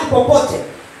yuko mahali popote.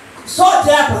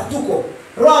 Sote hapa tuko.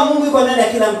 Roho Mungu yuko ndani ya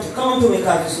kila mtu kama mtu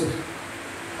umekaa vizuri.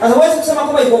 Sasa huwezi kusema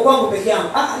kwamba yuko kwangu peke yangu.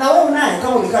 Na wewe unaye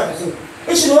kama umekaa vizuri.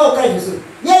 Ishi ni wewe ukae vizuri.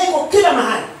 Yeye yuko kila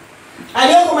mahali.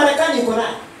 Aliyoko Marekani yuko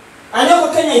naye. Aliyoko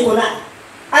Kenya yuko naye.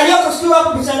 Aliyoko sio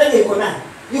hapo Bishandege yuko naye.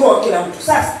 Yuko kila mtu.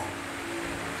 Sasa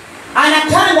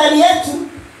anakaa ndani yetu,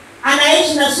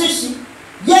 anaishi na sisi.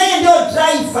 Yeye ndio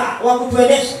driver wa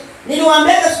kutuendesha.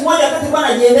 Niliwaambia siku moja wakati kwa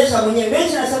najiendesha mwenyewe.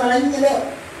 Mimi nasema na nyinyi leo.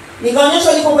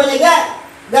 Nikaonyesha niko kwenye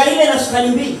gari ile na sukani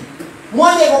mbili.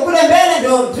 Moja iko kule mbele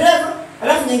ndio driver,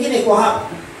 alafu nyingine iko hapa.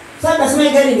 Sasa nasema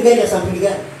gari ni gari ya sampuli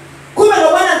gani? Kumbe ndio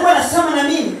bwana alikuwa anasema na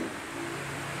mimi,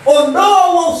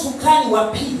 ondoa usukani wa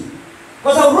pili.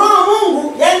 Kwa sababu Roho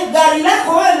Mungu, yani gari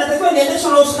lako wewe linatakiwa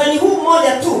liendeshwe na usukani huu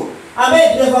mmoja tu,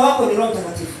 ambaye driver wako ni Roho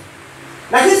Mtakatifu.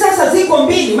 Lakini sasa ziko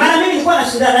mbili, maana mimi nilikuwa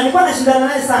nashindana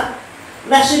naye sana.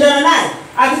 Nashindana naye.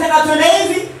 Akitaka tuende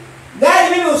hivi,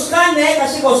 gari mimi usukani na yeye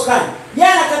kashika usukani.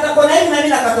 Yeye anakata kona hivi na mimi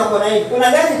nakata kona hivi.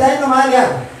 Kuna gari itaenda mahali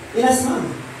hapo, inasimama.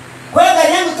 Kwa hiyo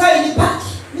gari yangu ikawa ilipaki.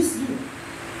 Mimi sijui.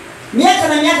 Miaka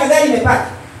na miaka gari imepaki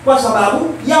kwa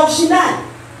sababu ya ushindani.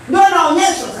 Ndio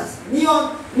naonyeshwa sasa.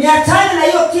 Niachane na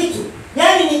hiyo kitu.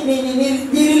 Yaani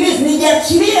ni release,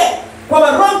 nijiachilie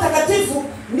kwamba Roho Mtakatifu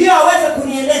ndio aweze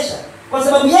kuniendesha. Kwa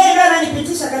sababu yeye ndiye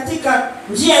ananipitisha katika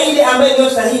njia ile ambayo ndio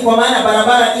sahihi, kwa maana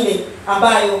barabara ile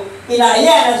ambayo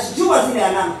yeye anajua zile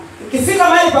alama. Ikifika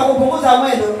mahali pa kupunguza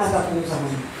mwendo, atapunguza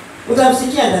mwendo.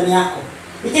 Utamsikia ndani yako.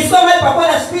 Ikifika mahali pa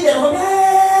kwenda speed, anakuambia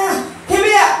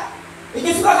kimbia.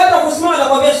 Ikifika wakati wa kusimama,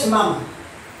 anakuambia simama.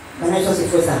 Bwana Yesu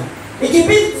asifiwe sana.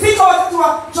 Ikifika wakati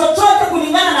wa chochote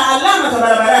kulingana na alama za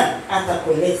barabarani,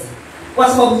 atakueleza. Kwa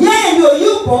sababu yeye ndio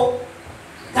yupo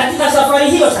katika safari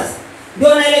hiyo sasa.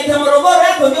 Ndio anaelekea Morogoro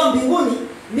yako, ndio mbinguni,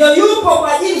 ndio yupo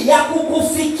kwa ajili ya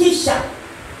kukufikisha.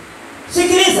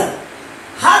 Sikiliza,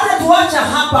 hata tuacha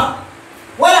hapa,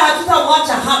 wala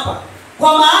hatutamwacha hapa,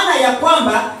 kwa maana ya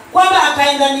kwamba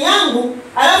akaenda ndani yangu,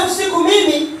 alafu siku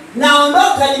mimi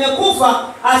naondoka nimekufa,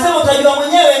 asema utajua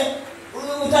mwenyewe,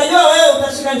 utajua wewe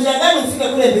utashika njia gani ufike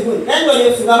kule mbinguni. Nani ndio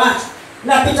aliyefunga macho?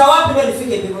 Napita wapi ndio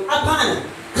nifike mbinguni? Hapana.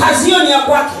 Kazi hiyo ni ya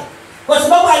kwake. Kwa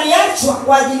sababu aliachwa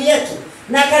kwa ajili yetu.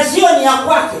 Na kazi hiyo ni ya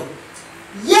kwake.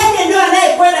 Yeye ndio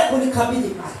anayekwenda kunikabidhi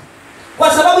pale.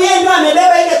 Kwa sababu yeye ndio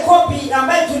amebeba ile kopi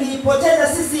ambayo tuliipoteza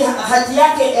sisi, hati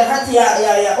yake, hati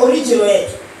ya original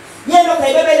yetu. Yeye ndio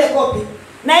kaibeba ile kopi.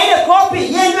 Na ile kopi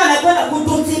yeye ndio anakwenda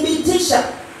kututhibitisha.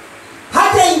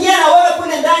 Hata ingia na wewe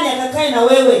kule ndani, akakae na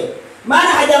wewe. Maana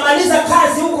hajamaliza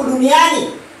kazi huku duniani,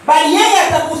 bali yeye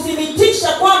atakuthibitisha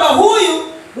kwamba huyu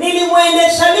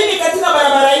nilimwendesha mimi katika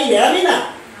barabara ile. Amina.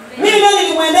 Mimi ndio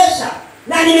nilimwendesha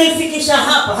na nimemfikisha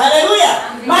hapa. Haleluya.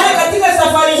 Maana katika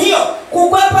safari hiyo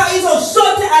kukwepa hizo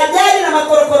zote ajali na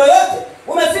makorokoro yote,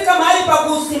 umefika mahali pa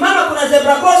kusimama, kuna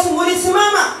zebra crossing,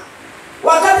 ulisimama.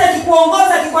 Wakati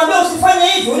alikuongoza akikwambia usifanye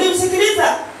hivi,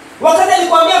 ulimsikiliza? Wakati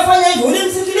alikwambia fanya hivi,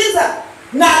 ulimsikiliza?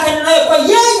 Na akanena kwa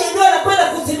yeye ndio anakwenda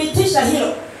kudhibitisha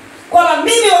hilo. Kwa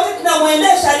mimi wakati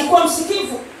namuendesha alikuwa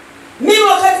msikivu. Mimi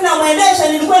wakati namuendesha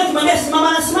nilikuwa nikimwambia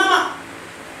simama na simama.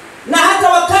 Na hata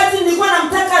wakati nilikuwa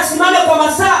namtaka asimame kwa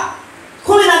masaa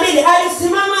 12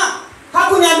 alisimama.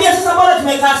 Hakuniambia sasa bora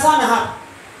tumekaa sana hapa.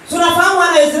 Tunafahamu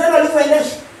wana Israeli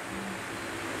walivyoendesha.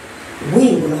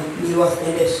 Wingu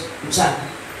liliwaendesha mchana.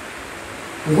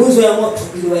 Nguzo ya moto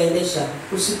iliwaendesha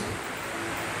usiku.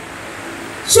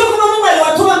 Sio kama Mungu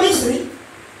aliwatoa Misri,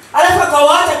 alafu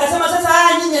akawaacha akasema sasa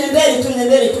nyinyi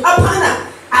nendeni tu. Hapana,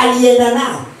 alienda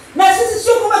nao. Na sisi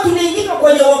sio kama tunaingia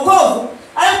kwenye wokovu,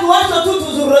 alafu watu tu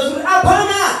tuzuruzuru.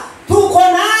 Hapana, tuko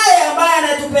naye ambaye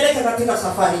anatupeleka katika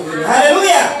safari hii.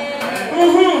 Haleluya.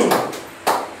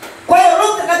 Kwa hiyo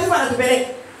Roho Mtakatifu anatupeleka.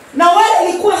 Na wale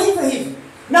walikuwa hivyo.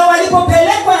 Na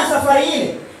walipopelekwa na safari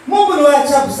ile, Mungu ni wa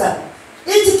ajabu sana.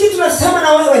 Hichi kitu nasema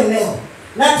na wewe leo,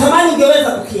 natamani ungeweza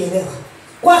kukielewa.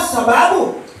 Kwa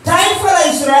sababu taifa la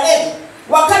Israeli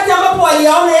wakati ambapo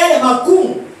waliona yale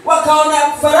magumu, wakaona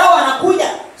Farao anakuja,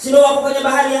 sio wako kwenye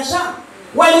bahari ya Shamu.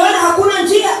 Waliona hakuna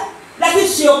njia, lakini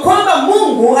sio kwamba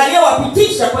Mungu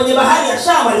aliyewapitisha kwenye bahari ya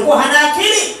Shamu alikuwa hana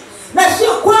akili. Na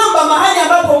sio kwamba mahali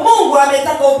ambapo Mungu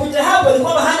ametaka upite hapo ni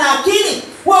kwamba hana akili.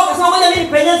 Wao wakasema ngoja mimi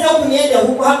penyeze huku niende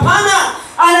huko. Hapana,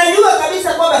 anajua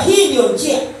kabisa kwamba hii ndio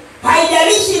njia.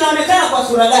 Haijalishi inaonekana kwa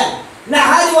sura gani. Na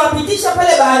hali wapitisha pale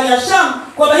bahari ya Shamu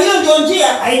kwamba hiyo ndio njia,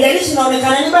 haijalishi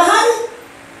inaonekana ni bahari.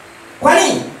 Kwa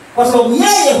nini? Kwa sababu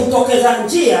yeye hutokeza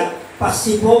njia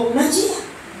pasipo na njia.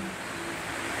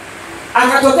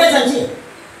 Akatokeza njia.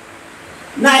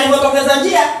 Na alipotokeza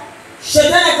njia,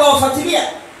 shetani akawafuatilia.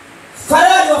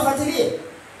 Farao aliwafuatilia.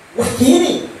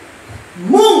 Lakini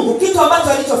Mungu kitu ambacho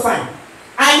alichofanya,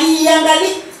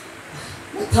 aliangalia,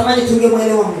 natamani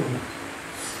tungemuelewa Mungu.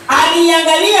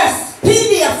 Aliangalia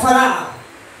spidi ya Farao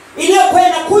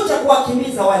iliyokwenda kuja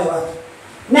kuwakimbiza wale watu.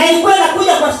 Na ilikuwa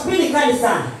inakuja kwa spidi kali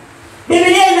sana.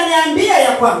 Biblia inaniambia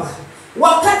ya kwamba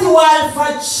wakati wa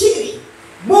alfajiri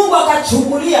Mungu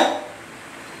akachungulia.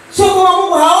 Sio kama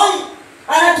Mungu haoni,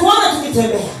 anatuona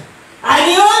tukitembea.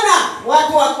 Aliona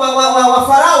watu wa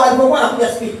Farao walipokuwa wanakuja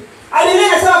spidi. Biblia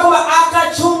inasema kwamba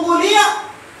akachungulia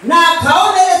na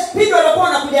akaona ile spidi walikuwa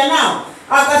wanakuja nao.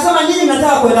 Akasema nyinyi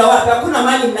mnataka kwenda wapi? Hakuna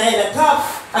mahali mnaenda.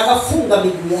 Akafunga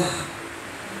miguu yao.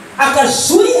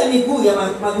 Akazuia miguu ya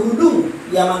magurudumu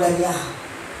ya magari yao.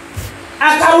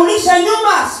 Akarudisha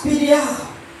nyuma spidi yao.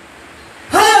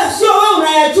 Haya sio wewe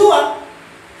unayajua,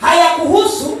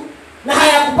 hayakuhusu na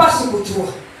hayakupasi kujua.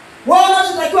 Wewe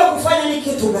unachotakiwa kufanya ni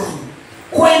kitu gani?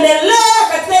 Kuendelea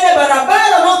katika ile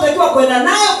barabara unayotakiwa kwenda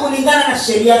nayo kulingana na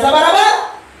sheria za barabara.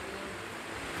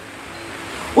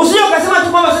 Usije ukasema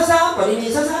tu kwamba sasa kwa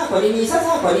nini sasa?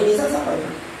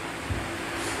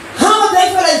 Hawa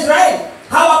taifa la Israeli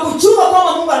hawakujua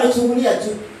kwamba Mungu anachungulia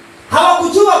juu.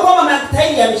 Hawakujua kwamba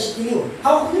matairi yameshikiliwa.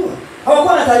 Hawakujua.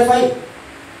 Hawakuwa na taarifa hiyo.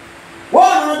 Wao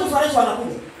wanaona tu Farao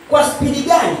wanakuja. Kwa spidi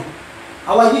gani?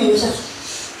 Hawajui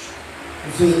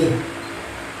imeshazuiliwa.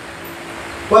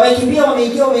 Wamekimbia,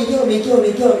 wameingia kwenye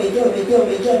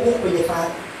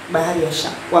bahari ya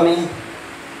Shamu. Wameenda.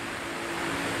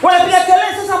 Wanapiga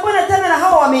kelele sasa, mbona tena na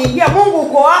hawa wameingia? Mungu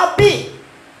uko wapi?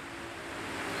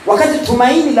 Wakati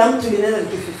tumaini la mtu linaweza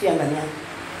likififia ndani yake.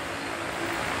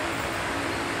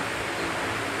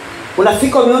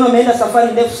 Unafika umeona umeenda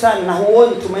safari ndefu sana na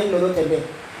huoni tumaini lolote mbele.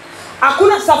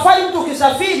 Hakuna safari mtu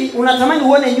ukisafiri unatamani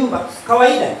uone nyumba.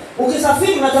 Kawaida,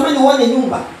 ukisafiri unatamani uone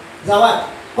nyumba za watu.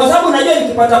 Kwa sababu unajua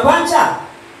nikipata pancha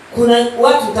kuna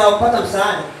watu utawapata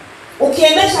msaada.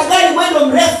 Ukiendesha gari mwendo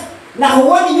mrefu na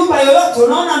huoni nyumba yoyote,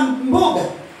 unaona mbuga,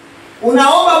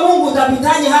 unaomba Mungu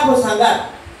utapitaje hapo saa ngapi?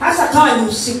 Hasa kama ni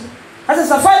usiku. Sasa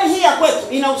safari hii ya kwetu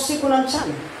ina usiku na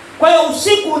mchana. Kwa hiyo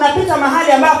usiku unapita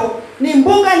mahali ambapo ni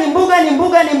mbuga,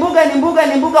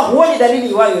 huoni dalili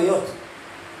iwayo yoyote.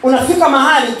 Unafika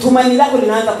mahali tumaini lako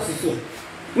linaanza kufifia.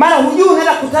 Mara hujui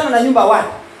unaenda kukutana na nyumba wapi.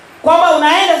 Kwamba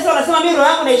unaenda sasa unasema mimi roho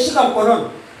yangu naishika mkononi.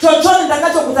 Chochote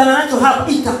nitakachokutana nacho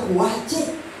hapa itakuaje?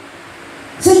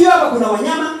 Sijui hapa kuna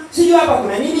wanyama, sijui hapa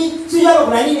kuna nini,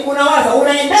 unawaza,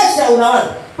 unawaza.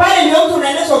 Pale ndio mtu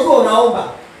unaendesha ukiwa unaomba.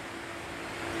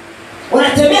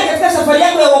 Unatembea katika safari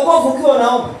yako ya wokovu ukiwa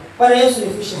unaomba. Bwana Yesu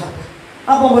nifushe hapa.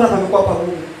 Hapo mbona pamekuwa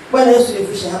pagumu? Bwana Yesu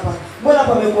nifushe hapa. Mbona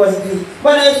pamekuwa hivi?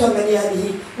 Bwana Yesu angalia hali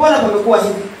hii. Mbona pamekuwa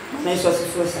hivi? Bwana Yesu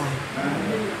asifiwe sana.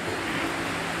 Amen.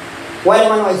 Wale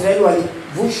wana wa Israeli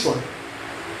walivushwa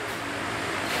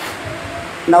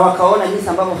na wakaona jinsi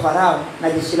ambavyo Farao na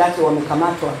jeshi lake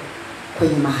wamekamatwa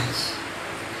kwenye maji.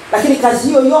 Lakini kazi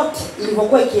hiyo yote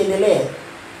ilipokuwa ikiendelea,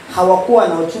 hawakuwa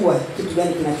wanajua kitu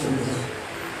gani kinachoendelea.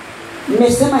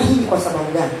 Nimesema hili kwa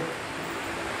sababu gani?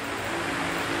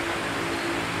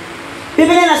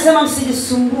 Biblia inasema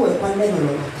msijisumbue kwa neno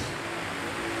lolote,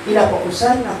 ila kwa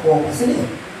kusali na kuomba, si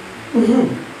ndio?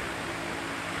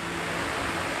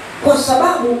 Kwa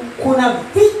sababu kuna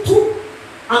vitu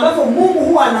ambavyo Mungu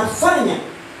huwa anafanya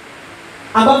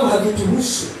ambavyo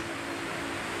havituhusu.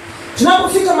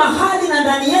 Tunapofika mahali na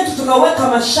ndani yetu tukaweka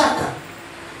mashaka,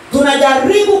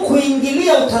 tunajaribu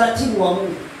kuingilia utaratibu wa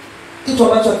Mungu, kitu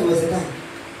ambacho hakiwezekani.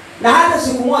 Na hata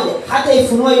siku moja hata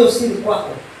ifunua hiyo siri kwako,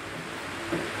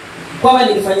 kwamba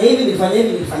nilifanya hivi, nilifanya hivi,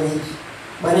 nilifanya hivi.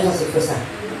 Bwana Yesu asifiwe sana.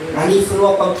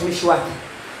 Alifunua kwa mtumishi wake.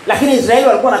 Lakini Israeli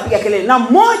walikuwa wanapiga kelele, na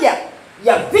moja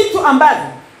ya vitu ambavyo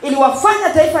iliwafanya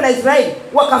taifa la Israeli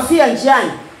wakafia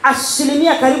njiani,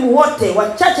 asilimia karibu wote,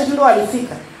 wachache tu ndio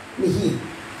walifika, ni hii.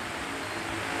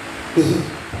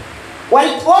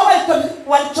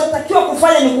 Walichotakiwa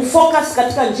kufanya ni kufocus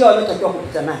katika njia waliotakiwa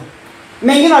kupita nayo.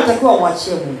 Mengine walitakiwa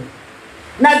wamwachie Mungu.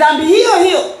 Na dhambi hiyo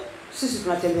hiyo sisi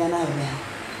tunatembea nayo leo,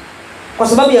 kwa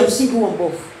sababu ya msingi huo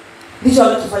mbovu. Ndicho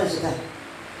wanachofanya shetani.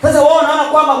 Sasa wao wanaona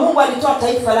kwamba Mungu alitoa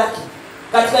taifa lake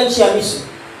katika nchi ya Misri,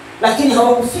 lakini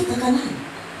hawakufika Kanaani.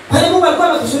 Pale Mungu alikuwa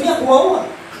amekusudia kuwaua,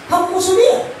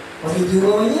 hakukusudia.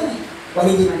 Walijiua wenyewe,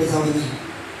 walijimaliza wenyewe.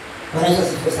 Bwana Yesu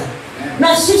asifiwe sana.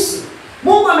 Na sisi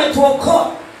Mungu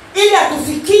ametuokoa ili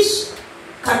atufikishe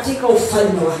katika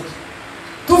ufalme wake.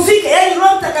 Tufike, yaani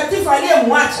Roho Mtakatifu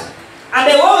aliyemwacha,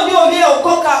 ambaye wewe ndio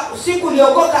uliokoka, usiku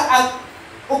uliokoka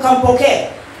ukampokea,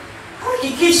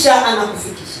 hakikisha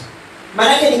anakufikisha.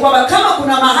 Maana yake ni kwamba kama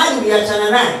kuna mahali uliachana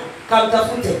naye,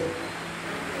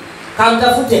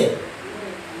 kamtafute.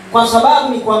 Kwa sababu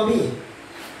nikwambie,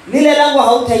 lile lango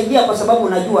hautaingia kwa sababu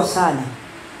unajua sana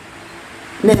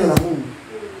neno la Mungu.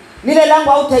 Lile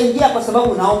lango hautaingia kwa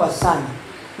sababu unaomba sana.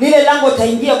 Lile lango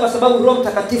utaingia kwa sababu Roho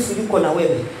Mtakatifu yuko na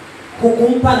wewe.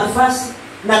 Hukumpa nafasi,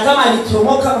 na kama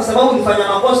alichomoka kwa sababu ulifanya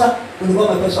makosa, ulikuwa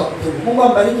mwepesi wa kutubu. Mungu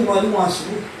ambariki mwalimu wa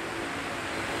asubuhi.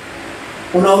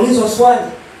 Unaulizwa swali,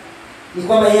 ni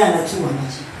kwamba yeye anachuma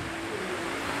maji.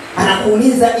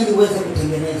 Anakuuliza ili uweze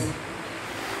kutengeneza.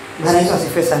 Bwana Yesu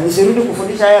asifiwe sana. Nisirudi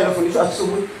kufundisha haya aliyofundishwa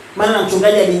asubuhi, maana na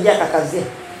mchungaji aliingia akakazia.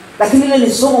 Lakini ile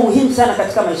ni somo muhimu sana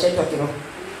katika maisha yetu ya kiroho.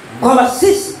 Kwamba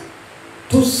sisi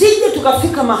tusije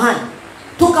tukafika mahali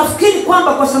tukafikiri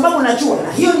kwamba kwa sababu najua,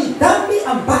 na hiyo ni dhambi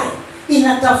ambayo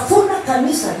inatafuna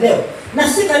kanisa leo. Na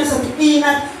si kanisa tu,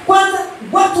 kwanza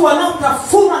watu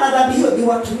wanaotafuna na dhambi hiyo ni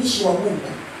watumishi wa Mungu.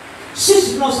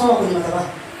 Sisi tunaosoma kwenye madhabahu.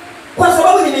 Kwa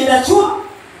sababu nimeenda chuo,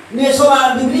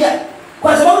 nimesoma Biblia.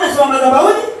 Kwa sababu nasoma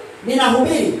madhabahuni,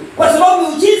 ninahubiri. Kwa sababu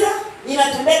miujiza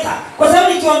inatendeka. Kwa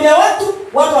sababu nikiombea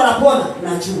watu wanapona.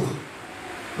 Najua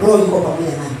Roho yuko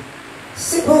pamoja nami.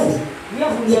 Si kweli.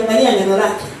 Niangalia neno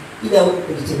lake ili aweze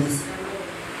kulitimiza.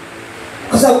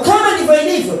 Kwa sababu kama ndivyo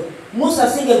ilivyo, Musa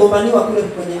asingegombaniwa kule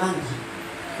kwenye anga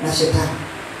na shetani.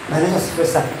 Bwana Yesu asifiwe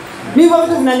sana. Mimi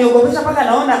vitu vinaniogopesha mpaka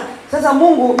naona sasa,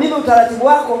 Mungu, mimi utaratibu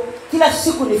wako kila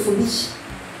siku nifundishe.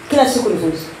 Kila siku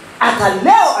nifundishe. Hata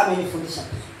leo amenifundisha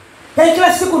pia. Yaani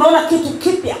kila siku naona kitu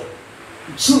kipya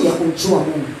juu ya kumjua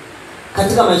Mungu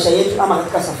katika maisha yetu ama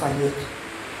katika safari yetu.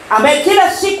 Ambaye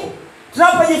kila siku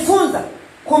tunapojifunza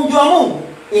kumjua Mungu,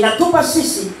 inatupa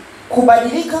sisi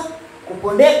kubadilika,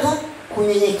 kupondeka,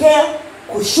 kunyenyekea,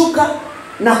 kushuka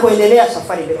na kuendelea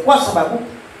safari mbele. Kwa sababu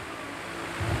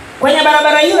kwenye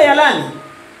barabara hiyo ya lami,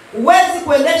 huwezi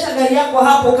kuendesha gari yako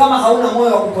hapo kama hauna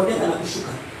moyo wa kupondeka na kushuka.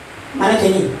 Maana yake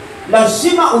nini?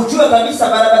 Lazima ujue kabisa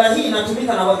barabara hii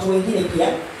inatumika na watu wengine pia.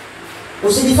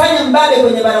 Usijifanye mbabe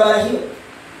kwenye barabara hiyo.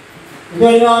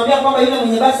 Ndio ninawaambia kwamba yule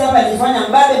mwenye basi hapa alifanya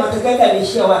mbabe, matokeo yake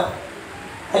ameishia wapi?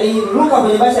 Aliruka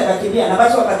kwenye basi akakimbia, na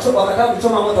basi wakataka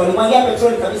kuchoma moto, walimwagia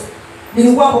petroli kabisa.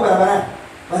 Nilikuwa hapo barabarani.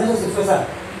 Bwana Yesu asifiwe sana.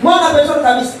 Mwaga petroli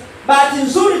kabisa. Bahati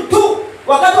nzuri tu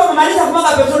wakati wamemaliza kumwaga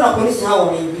petroli na polisi hao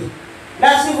wameingia.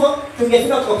 La sivyo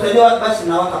tungefika tukapelewa basi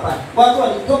na waka pale. Watu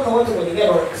walitoka wote kwenye gari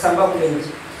wakisambaa kule nje.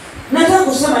 Nataka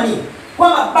kusema nini?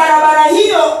 Kwamba barabara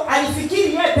hiyo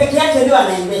alifikiri yeye peke yake ndio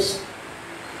anaendesha.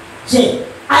 Je,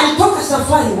 alitoka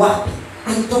safari wapi?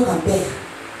 Alitoka Mbeya.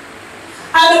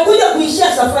 Alikuja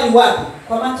kuishia safari wapi?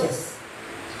 Kwa Matias.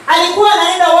 Alikuwa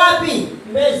anaenda wapi?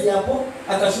 Mbezi hapo,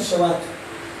 akashusha watu.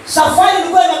 Safari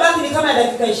ilikuwa imebaki ni kama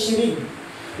dakika 20.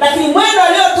 Lakini mwendo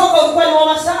aliotoka ulikuwa ni wa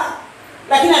masaa.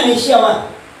 Lakini ameishia wapi?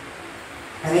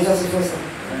 Anaweza sifosa.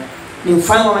 Ni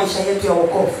mfano wa maisha yetu ya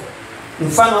wokovu. Ni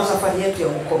mfano wa safari yetu ya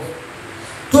wokovu.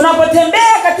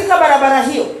 Tunapotembea katika barabara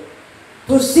hiyo,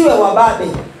 tusiwe wababe.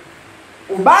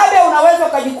 Ubabe unaweza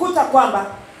kujikuta kwamba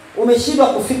umeshindwa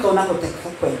kufika unakotaka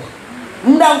kwenda.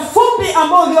 Muda mfupi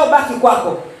ambao uliobaki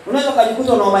kwako, unaweza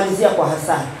kujikuta unaomalizia kwa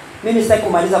hasara. Mimi sitaki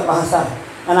kumaliza kwa hasara.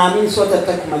 Na naamini sote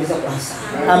tutakumaliza kwa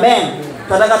hasara. Amen.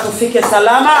 Tunataka tufike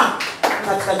salama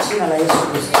katika jina la Yesu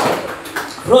Kristo.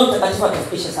 Roho Mtakatifu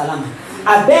atufikishe salama.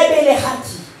 Abebe ile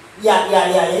hati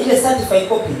ya ile certified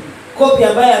copy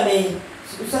ambayo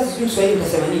sasa sijui Kiswahili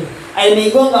nitasema nini.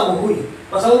 Ameigonga muhuri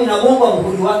kwa sababu inagonga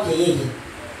muhuri wake yeye.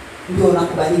 Ndio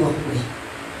unakubaliwa kule.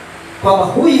 Kwamba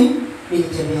huyu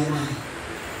nilitembea naye.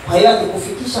 Kwa hiyo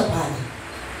akikufikisha pale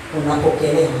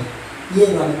unapokelewa. Yeye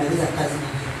ndo amemaliza kazi na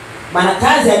wewe. Maana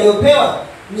kazi aliyopewa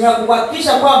ni ya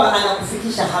kuhakikisha kwamba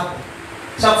anakufikisha hapo.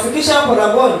 Cha kufikisha hapo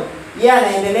langoni, yeye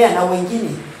anaendelea na wengine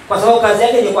kwa sababu kazi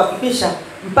yake ni kuhakikisha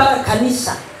mpaka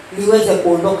kanisa liweze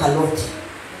kuondoka lote.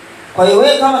 Kwa hiyo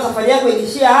wewe kama safari yako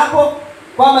ilishia hapo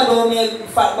kwamba ndio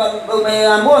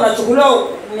umeambiwa unachukuliwa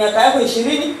miaka yako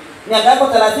 20, miaka yako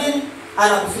 30,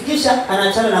 anakufikisha,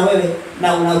 anaachana na wewe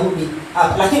na unarudi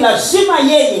hapo. Lakini lazima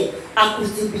yeye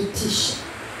akuthibitishe.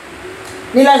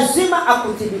 Ni lazima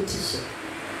akuthibitishe.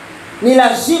 Ni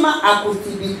lazima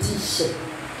akuthibitishe.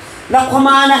 Na kwa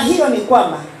maana hiyo ni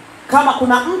kwamba kama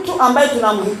kuna mtu ambaye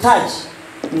tunamhitaji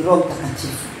ni Roho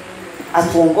Mtakatifu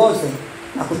atuongoze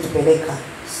na kutupeleka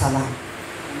salama.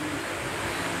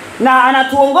 Na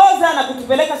anatuongoza na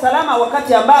kutupeleka salama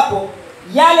wakati ambapo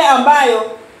yale ambayo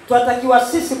tunatakiwa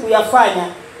sisi kuyafanya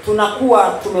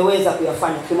tunakuwa tumeweza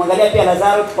kuyafanya. Tukimwangalia pia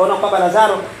Lazaro tukaona kwamba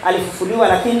Lazaro alifufuliwa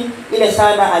lakini ile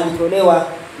sanda alitolewa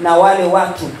na wale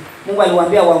watu. Mungu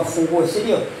aliwaambia wamfungue, si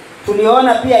ndio?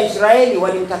 Tuliona pia Israeli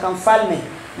walimtaka mfalme.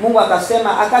 Mungu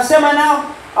akasema nao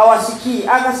hawasikii.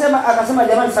 Akasema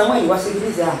jamani Samueli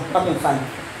wasikilize hapa mpape mfalme.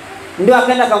 Ndio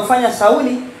akaenda akamfanya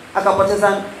Sauli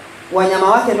akapoteza wanyama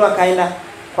wake, ndio akaenda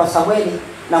kwa Samueli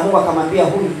na Mungu akamwambia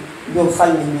huyu ndio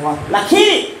mfalme ni wako.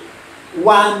 Lakini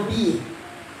waambie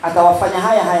atawafanya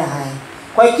haya.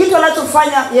 Kwa hiyo kitu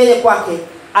anachofanya yeye kwake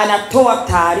anatoa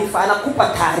taarifa, anakupa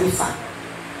taarifa.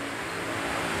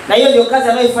 Na hiyo ndio kazi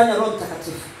anayoifanya Roho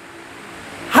Mtakatifu.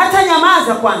 Hata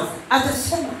nyamaza kwanza,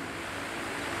 atasema.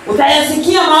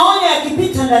 Utayasikia maonyo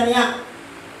yakipita ndani yako.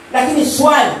 Lakini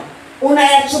swali,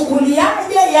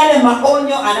 unayachukuliaje yale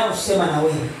maonyo anayosema na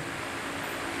wewe?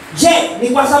 Je, ni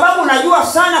kwa sababu unajua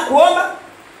sana kuomba?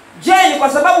 Je, ni kwa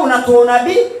sababu unatoa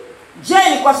unabii? Je,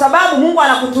 ni kwa sababu Mungu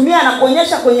anakutumia na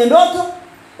kuonyesha kwenye ndoto?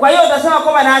 Kwa hiyo utasema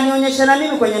kwamba na anionyeshe na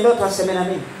mimi kwenye ndoto, aseme na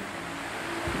mimi.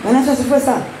 Bwana asifiwe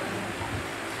sana.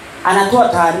 Anatoa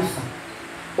taarifa.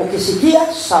 Ukisikia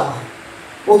sawa.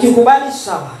 Ukikubali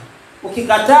sawa.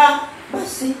 Ukikataa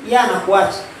basi yeye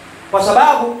anakuacha. Kwa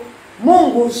sababu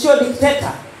Mungu sio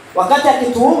dikteta. Wakati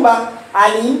akituumba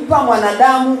alimpa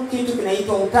mwanadamu kitu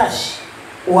kinaitwa utashi.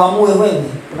 Uamue wewe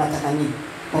unataka nini.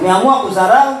 Umeamua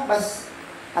kudharau basi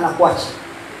anakuacha.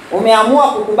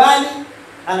 Umeamua kukubali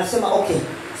anasema okay,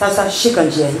 sasa shika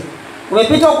njia hii.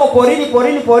 Umepita huko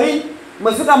porini,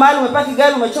 umefika mahali umepaki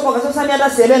gari umechoka ukasema sasa mimi hata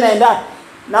sielewi naenda.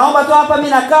 Naomba tu hapa mimi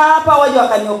nakaa hapa waje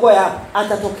wakaniokoe hapa.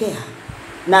 Atatokea.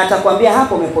 Na atakwambia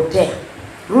hapo umepotea.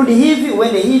 Rudi hivi,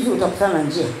 uende hivi, utakutana na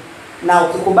njia. Na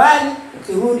ukikubali,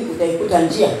 ukirudi utaikuta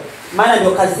njia. Maana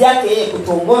ndio kazi yake yeye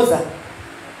kutuongoza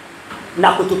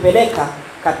na kutupeleka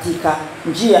katika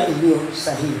njia iliyo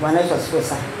sahihi. Bwana Yesu asifiwe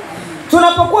sana.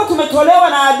 Tunapokuwa tumetolewa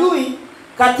na adui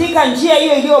katika njia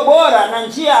hiyo iliyo bora na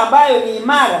njia ambayo ni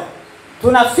imara,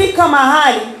 tunafika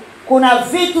mahali kuna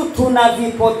vitu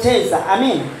tunavipoteza.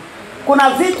 Amen. Kuna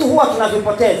vitu huwa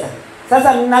tunavipoteza.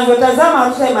 Sasa ninavyotazama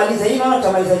hatutaimaliza hii, naona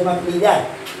tutamaliza Jumapili ijayo.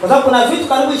 Kwa sababu kuna vitu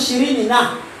karibu 20 na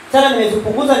sasa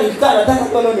nimevipunguza, nilikaa nataka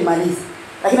kwa leo nimalize.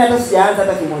 Lakini hata sijaanza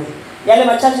hata kimoja. Yale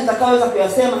machache nitakayoweza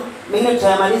kuyasema mengine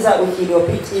tutayamaliza wiki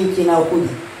iliyopita, wiki inayokuja.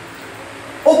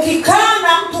 Ukikaa na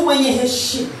mtu mwenye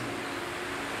heshima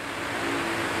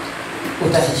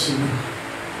utaheshimiwa.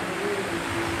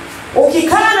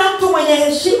 Ukikaa na mtu mwenye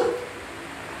heshima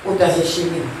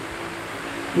utaheshimiwa.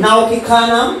 Na ukikaa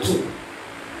na mtu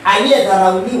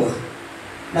aliyedharauliwa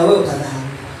na wewe utadharauliwa.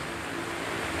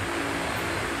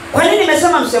 Kwa nini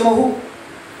nimesema msemo huu?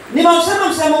 Nimeusema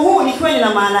msemo huu nikiwa nina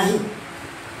maana hii.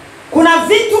 Kuna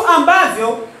vitu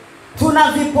ambavyo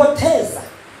tunavipoteza.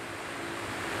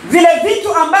 Vile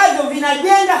vitu ambavyo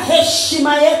vinajenga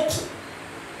heshima yetu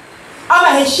ama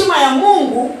heshima ya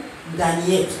Mungu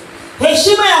ndani yetu.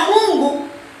 Heshima ya Mungu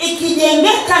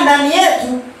ikijengeka ndani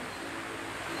yetu,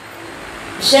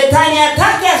 shetani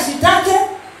atake asitake,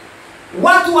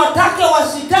 watu watake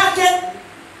wasitake,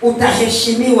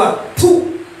 utaheshimiwa tu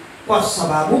kwa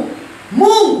sababu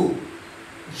Mungu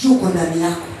yuko ndani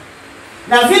yako.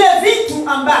 Na vile vitu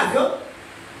ambavyo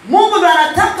Mungu ndo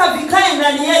anataka vikae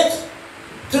ndani yetu,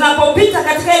 tunapopita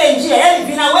katika ile njia, yaani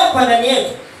vinawekwa ndani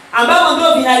yetu, ambavyo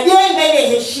ndio vinajenga ile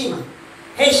heshima.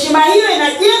 Heshima hiyo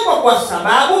inajengwa kwa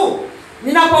sababu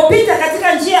ninapopita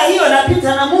katika njia hiyo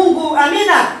napita na Mungu.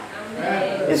 Amina.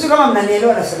 Amen. Yesu kama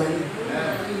mnanielewa nasema nini?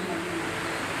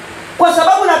 Kwa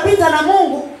sababu napita na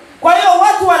Mungu, kwa hiyo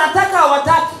watu wanataka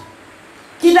hawataki,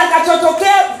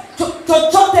 kitakachotokea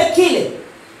chochote kile,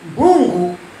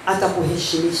 Mungu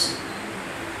atakuheshimisha.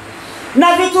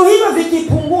 Na vitu hivyo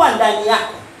vikipungua ndani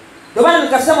yako, ndio maana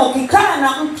nikasema ukikaa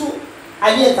na mtu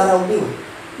aliyedharauliwa,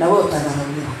 na wewe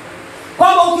utadharauliwa.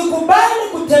 Kwamba ukikubali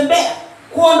kutembea,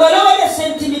 kuondolewa ile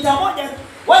sentimita moja,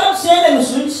 wala usiende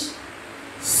nusu inchi,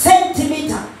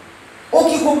 sentimita,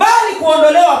 ukikubali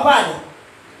kuondolewa pale,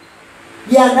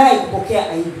 jiandae kupokea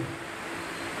aibu.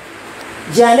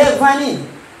 Jiandae kufanya nini?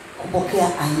 Kupokea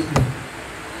aibu.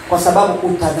 Kwa sababu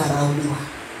utadharauliwa.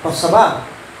 Kwa sababu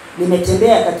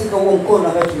nimetembea katika huo mkono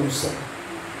ambao tumeusema.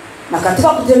 Na katika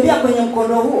kutembea kwenye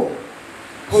mkono huo,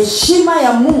 heshima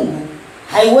ya Mungu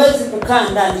haiwezi kukaa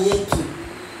ndani yetu.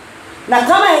 Na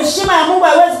kama heshima ya Mungu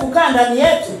haiwezi kukaa ndani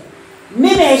yetu,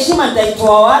 mimi heshima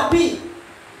nitaitoa wapi?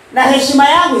 Na heshima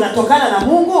yangu inatokana na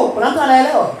Mungu. Kuna mtu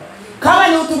anaelewa? Kama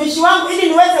ni utumishi wangu, ili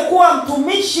niweze kuwa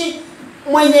mtumishi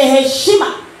mwenye heshima,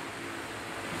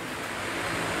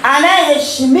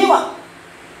 anayeheshimiwa,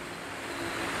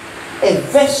 a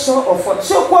vessel of what?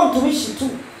 Sio kuwa mtumishi tu,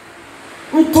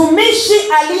 mtumishi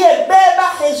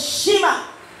aliyebeba heshima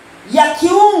ya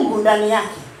kiungu ndani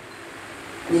yake,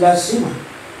 ni lazima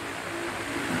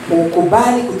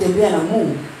ukubali kutembea na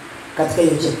Mungu katika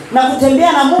hiyo njia. Na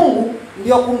kutembea na Mungu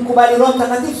ndio kumkubali Roho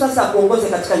Mtakatifu sasa kuongoze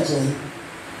katika njia hiyo.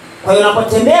 Kwa hiyo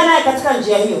unapotembea naye katika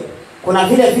njia hiyo, kuna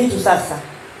vile vitu sasa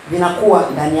vinakuwa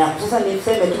ndani yako. Sasa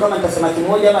niseme tu, kama nitasema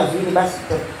kimoja ama viwili basi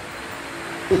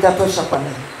itatosha kwa leo.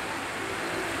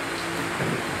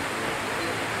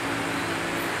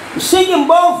 Msingi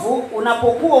mbovu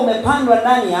unapokuwa umepandwa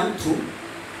ndani ya mtu,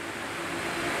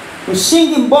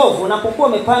 msingi mbovu unapokuwa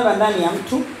umepandwa ndani ya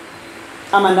mtu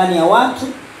ama ndani ya watu,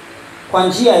 kwa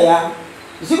njia ya,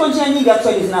 ziko njia nyingi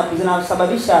actually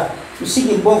zinasababisha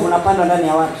msingi mbovu unapandwa ndani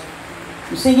ya watu.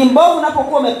 Msingi mbovu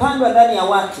unapokuwa umepandwa ndani ya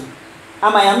watu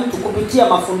ama ya mtu kupitia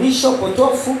mafundisho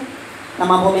potofu na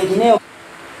mambo mengineyo,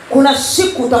 kuna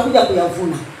siku utakuja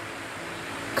kuyavuna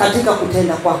katika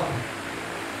kutenda kwako.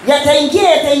 Yataingia.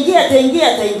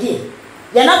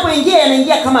 Yanapoingia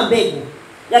yanaingia kama mbegu.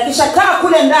 Yakishakaa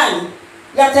kule ndani,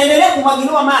 yataendelea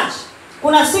kumwagiliwa maji.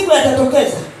 Kuna siku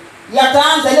yatatokeza.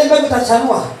 Yataanza, ile mbegu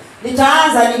itachanua.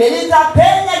 Litaanza lile,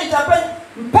 litapenya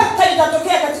mpaka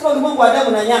litatokea katika ulimwengu wa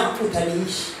damu na nyama,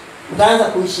 utaliishi. Utaanza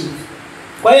kuishi hivi.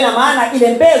 Kwa hiyo na maana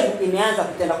ile mbegu imeanza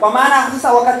kutenda. Kwa maana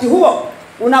sasa wakati huo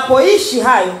unapoishi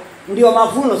hayo, ndio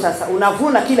mavuno sasa.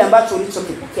 Unavuna kile ambacho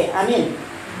ulichokipokea. Amen.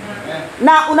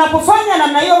 Na unapofanya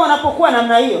namna hiyo, unapokuwa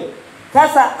namna hiyo,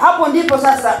 sasa hapo ndipo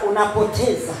sasa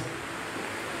unapoteza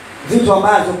vitu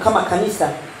ambavyo kama kanisa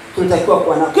tunatakiwa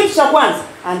kuwa nao. Kitu cha kwanza,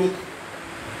 andika.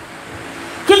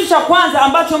 Kitu cha kwanza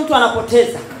ambacho mtu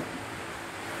anapoteza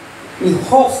ni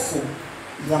hofu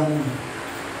ya Mungu.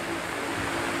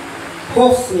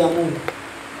 Hofu ya Mungu.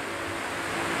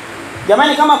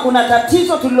 Jamani, kama kuna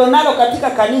tatizo tulilonalo katika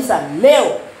kanisa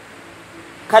leo,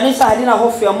 kanisa halina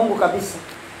hofu ya Mungu kabisa.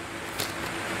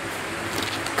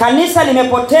 Kanisa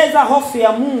limepoteza hofu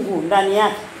ya Mungu ndani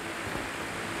yake.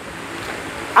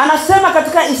 Anasema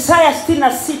katika Isaya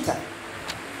 66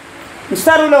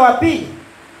 mstari ule wa 2,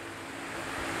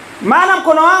 maana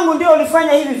mkono wangu ndio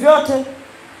ulifanya hivi vyote,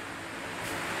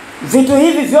 vitu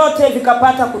hivi vyote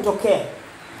vikapata kutokea,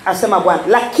 asema Bwana.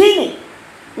 Lakini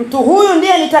mtu huyu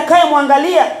ndiye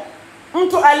nitakayemwangalia,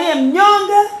 mtu aliye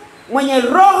mnyonge, mwenye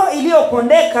roho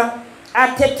iliyopondeka,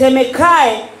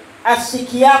 atetemekae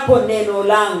asikiapo neno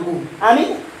langu.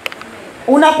 Amen.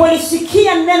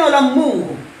 Unapolisikia neno la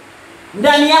Mungu,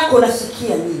 ndani yako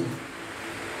unasikia nini?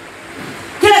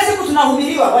 Kila siku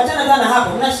tunahubiriwa, wachana sana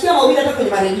hapo. Unasikia mahubiri hata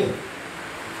kwenye redio.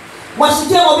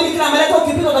 Mwasikia mahubiri kila mara,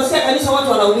 ukipita utasikia kanisa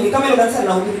watu wanahubiri kama ile kanisa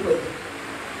linahubiri kweli.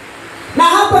 Na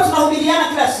hapa tunahubiriana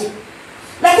kila siku.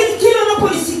 Lakini kila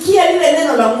unapolisikia lile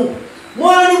neno la Mungu,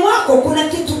 moyoni mwako kuna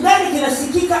kitu gani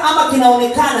kinasikika ama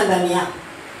kinaonekana ndani yako?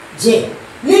 Je,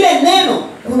 lile neno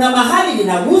kuna mahali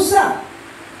linagusa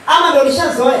ama ndio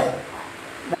lishazoea?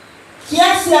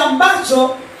 Kiasi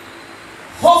ambacho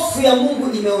hofu ya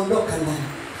Mungu imeondoka ndani.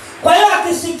 Kwa hiyo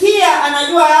akisikia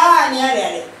anajua ni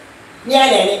yale. Ni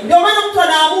yale. Ndio maana mtu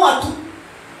anaamua tu.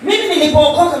 Mimi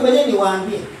nilipookoka ngoja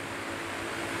niwaambie,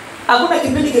 hakuna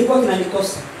kipindi kilikuwa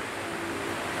kinanikosa.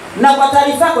 Na kwa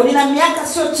taarifa yako, nina miaka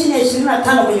sio chini ya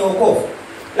 25 kwenye wokovu.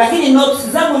 Lakini notes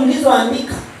zangu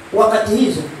nilizoandika wakati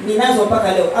hizo ninazo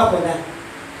mpaka leo hapo ndani.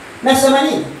 Nasema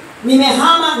nini?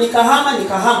 Nimehama,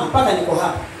 nikahama mpaka niko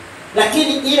hapa.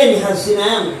 Lakini ile ni hazina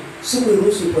yangu,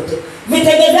 sikuiruhusu ipotee.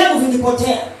 Vitege vyangu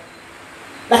vilipotea,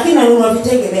 lakini nanunua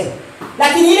vitege leo.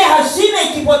 Lakini ile hazina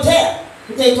ikipotea,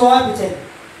 nitaitoa wapi tena?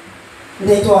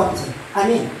 Nitaitoa wapi?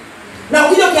 Amen. Na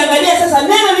ukija ukiangalia sasa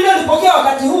neno nililolipokea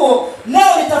wakati huo,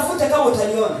 leo nitafute kama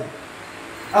utaliona.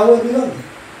 Au uliona?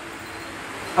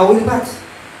 Au ulipata?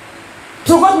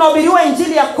 Tulikuwa tunahubiriwa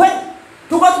injili ya kweli.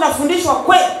 Tulikuwa tunafundishwa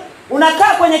kweli.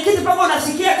 Unakaa kwenye kiti mpaka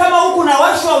unasikia kama huku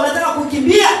unawashwa, unataka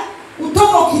kukimbia,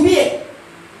 utoka ukimbie.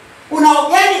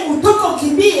 Yaani utoka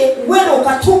ukimbie, uende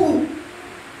ukatubu.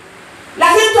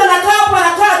 Lakini mtu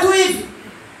anakaa tu hivi.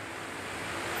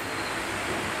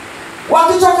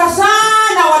 Wakitoka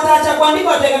sana wataacha kuandika,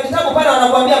 wataweka kitabu pale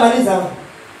wanakuambia maliza.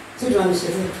 Sisi tunamshia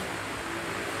zetu.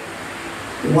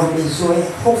 Wamezoea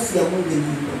hofu ya Mungu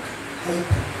inaondoka.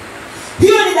 Haipo.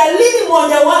 Hiyo ni dalili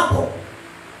moja wapo.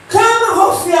 Kama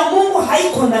hofu ya Mungu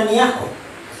haiko ndani yako,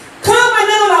 kama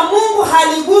neno la Mungu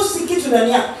haligusi kitu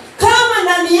ndani yako, kama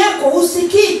ndani yako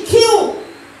usikii kiu,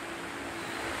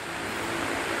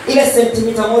 ile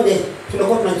sentimita moja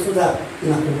tulikuwa tunajifunza hapa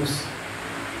inakuhusu.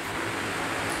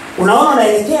 Unaona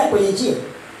unaelekea kwenye njia,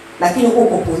 lakini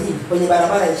uko porini kwenye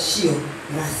barabara isiyo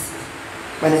rasmi.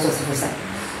 Bwana Yesu asifiwe sana.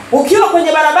 Ukiwa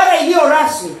kwenye barabara iliyo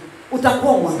rasmi,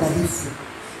 utakuwa mwangalifu.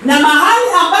 Na mahali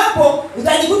ambapo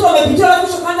utajikuta umepitia na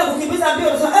kisha kuanza kukimbiza mbio,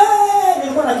 unasema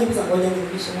nilikuwa nakimbiza, ngoja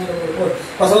nirudishe mwendo pole,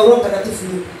 kwa sababu Roho Mtakatifu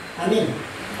yupo. Amen.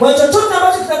 Kwa hiyo chochote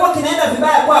ambacho kitakuwa kinaenda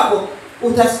vibaya kwako,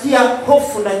 utasikia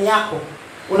hofu ndani yako.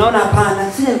 Unaona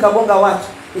hapana, sije nikagonga watu.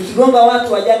 Nikigonga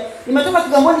watu ajali. Nimetoka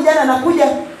Kigamboni jana nakuja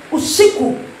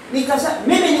usiku,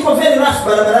 mimi niko very rough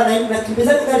barabarani,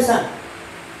 nakimbiza gari sana.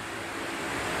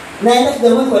 Naenda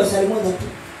Kigamboni kwa risali moja tu.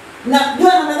 Na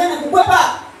jua namna gani kukwepa?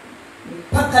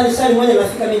 Paka risali moja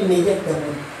nafika mimi nimeingia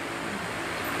Kigamboni.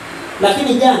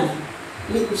 Lakini jana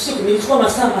ni usiku, nilichukua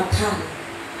masaa 5.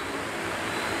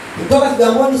 Kutoka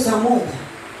Kigamboni saa 1.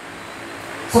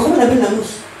 Saa 12:30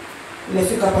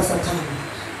 nimefika hapa saa 5.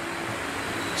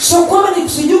 So kama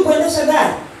nikusijui kuendesha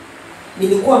gari,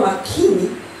 nilikuwa makini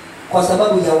kwa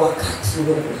sababu ya wakati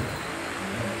uliokuwa.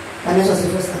 Kanisa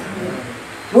sasa.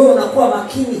 Wewe unakuwa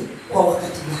makini kwa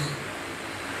wakati gani?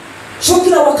 Sio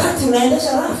kila wakati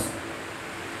unaendesha rafu.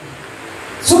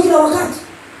 Sio kila wakati.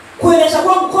 Kuendesha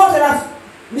kwa mkote rafu.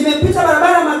 Nimepita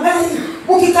barabara magari,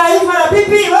 ukikaa hivi mara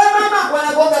pipi, wewe mama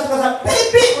wanagonga tu kwa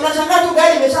pipi, unashangaa tu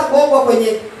gari imeshagongwa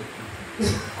kwenye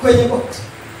box.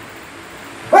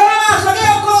 Wewe sogea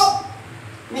huko.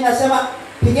 Mimi nasema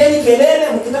pigeni kelele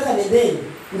mkitaka nendeni.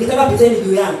 Mkitaka piteni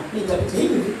juu yangu. Mimi nitapita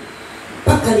hivi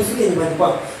mpaka nifike nyumbani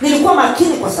kwako. Nilikuwa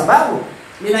makini kwa sababu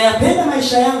ninayapenda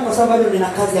maisha yangu, kwa sababu nina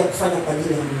kazi ya kufanya kwa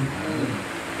ajili ya Mungu.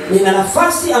 Nina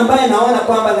nafasi ambayo naona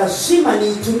kwamba lazima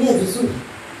niitumie vizuri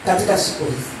katika siku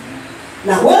hizi.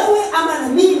 Na wewe ama na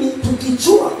mimi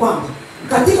tukijua kwamba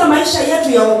katika maisha yetu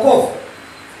ya wokovu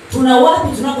tuna wapi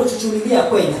tunapochuchumilia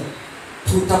kwenda,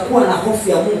 tutakuwa na hofu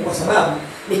ya Mungu, kwa sababu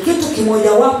ni kitu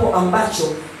kimoja wapo ambacho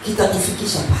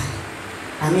kitatufikisha pale.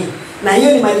 Amen. Na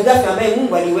hiyo ni malighafi ambayo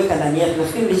Mungu aliweka ndani yetu.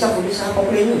 Nafikiri nilishafundisha hapo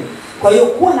kule nyuma. Kwa hiyo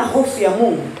kuwa na hofu ya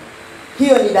Mungu,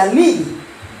 hiyo ni dalili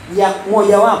ya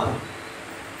moja wapo.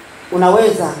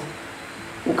 Unaweza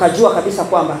ukajua kabisa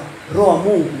kwamba Roho wa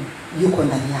Mungu yuko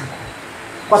ndani yako.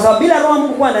 Kwa sababu bila Roho wa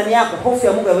Mungu kuwa ndani yako, hofu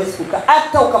ya Mungu haiwezi kukaa.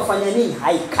 Hata ukafanya nini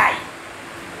haikai.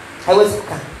 Haiwezi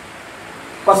kukaa.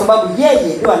 Kwa sababu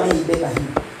yeye ndio anayeibeba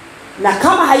hiyo. Na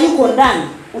kama hayuko ndani,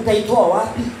 utaitoa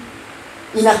wapi?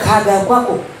 Inakaaga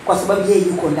kwako kwa sababu yeye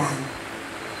yuko ndani.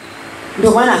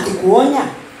 Ndio maana akikuonya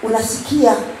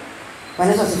unasikia.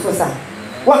 Bwana Yesu asifiwe sana.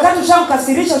 Wakati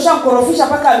ushamkasirisha, ushamkorofisha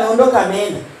paka ameondoka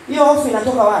ameenda, hiyo hofu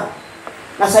inatoka wapi?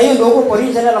 Na sasa hiyo ndio huko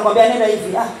polisi tena anakuambia nenda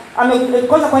hivi.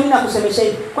 Kwanza kwa nini akusemesha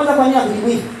hivi? Kwanza kwa nini akujibu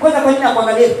hivi? Kwanza kwa nini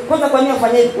akuangalia hivi? Kwanza kwa nini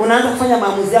ufanye hivi? Unaanza kufanya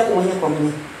maamuzi yako mwenyewe kwa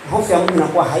mwenyewe. Hofu ya Mungu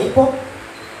inakuwa haipo.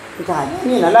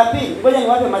 Nina la pili, ngoja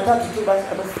niwape matatu tu basi.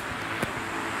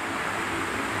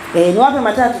 Niwape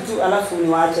matatu tu alafu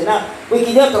niwaache. Na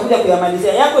wiki leo tutakuja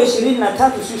kuyamalizia. Yako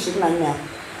 23 si 24 hapo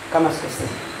kama sikosea.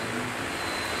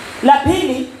 La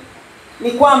pili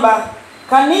ni kwamba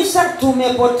kanisa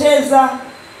tumepoteza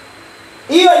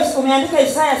hiyo. Umeandika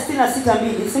Isaya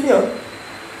 66:2, si ndio?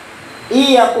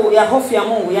 Hii ya hofu ya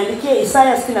Mungu, iandikie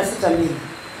Isaya 66:2.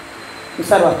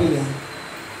 Mstari wa pili.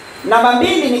 Namba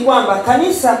 2 ni kwamba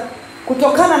kanisa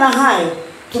kutokana na hayo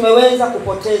tumeweza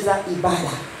kupoteza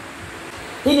ibada.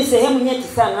 Hii ni sehemu nyeti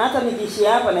sana, hata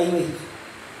nikiishia hapa na iwe hivi.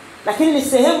 Lakini ni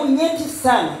sehemu nyeti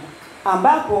sana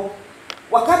ambapo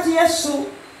wakati Yesu,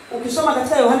 ukisoma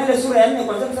katika Yohana ile sura ya 4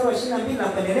 kuanzia mstari wa 22 na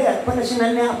kuendelea mpaka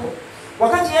 24 hapo,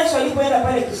 wakati Yesu alipoenda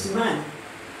pale kisimani,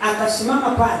 akasimama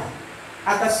pale,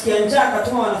 akasikia njaa,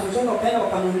 akatuma wanafunzi wake wakaenda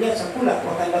wakanunulia chakula,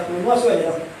 wakaenda kununua, sio ile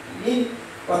nini,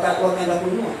 wakaenda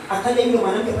kununua. Akaja yule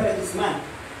mwanamke pale kisimani.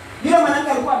 Yule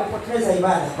mwanamke alikuwa amepoteza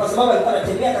ibada kwa sababu alikuwa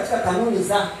anatembea katika kanuni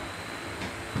za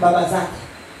baba zake.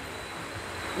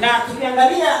 Na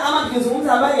tukiangalia ama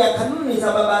tukizungumza habari ya kanuni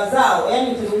za baba zao, yani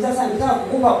tukizungumza sana nitaka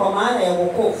kukupa kwa maana ya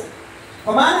wokovu.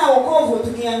 Kwa maana ya wokovu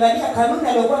tukiangalia kanuni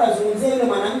aliyokuwa anazungumzia yule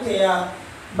mwanamke ya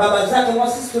baba zake, kwa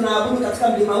sisi tunaabudu katika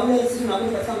mlima ule, sisi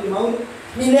tunaabudu katika mlima ule.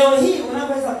 Ni leo hii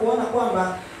unaweza kuona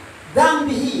kwamba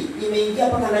dhambi hii imeingia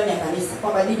mpaka ndani ya kanisa.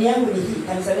 Kwamba dini yangu ni hii,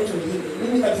 kanisa letu ni hili.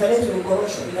 Mimi kanisa letu ni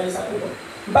korosho, ni kanisa kubwa.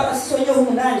 Mpaka sisi wenyewe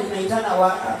humu ndani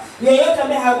tunaitana yeyote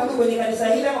ambaye haabudu kwenye kanisa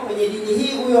hili ama kwenye dini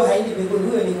hii, huyo haendi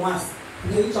mbinguni, huyo ni mwasi.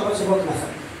 Ndio hicho ambacho kwa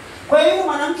tunafanya. Kwa hiyo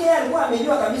mwanamke yeye alikuwa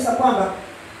amejua kabisa kwamba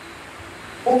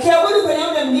ukiabudu kwenye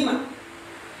ule mlima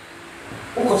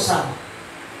uko sawa.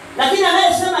 Lakini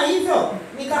anayesema hivyo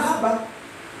ni kahaba,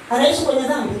 anaishi kwenye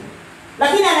dhambi.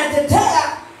 Lakini anatetea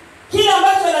kile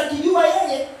ambacho anakijua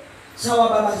yeye sawa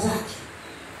baba zake.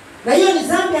 Na hiyo ni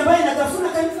dhambi ambayo inatafuna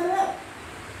kanisa leo.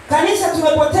 Kanisa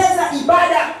tumepoteza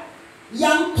ibada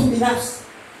ya mtu binafsi.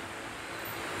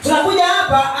 Tunakuja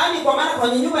hapa ani kwa maana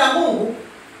kwenye nyumba ya Mungu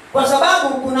kwa sababu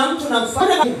kuna mtu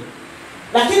namfanya.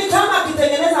 Lakini kama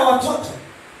akitengeneza watoto,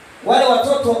 wale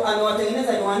watoto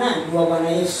amewatengeneza ni wanani? Wa Bwana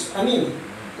Yesu. Amini.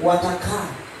 Watakaa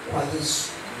kwa Yesu.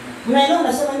 Mnaelewa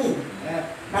nasema nini? Yeah.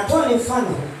 Natoa ni mfano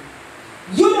huu.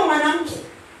 Yule mwanamke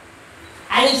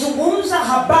alizungumza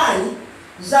habari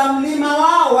za mlima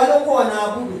wao waliokuwa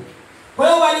wanaabudu. Kwa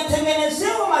hiyo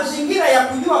walitengenezewa mazingira ya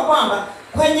kujua kwamba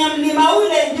kwenye mlima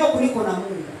ule ndio kuliko na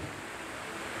Mungu.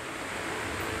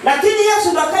 Lakini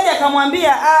Yesu ndo akaja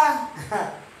akamwambia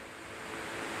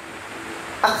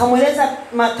akamweleza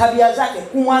matabia zake,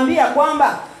 kumwambia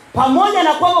kwamba pamoja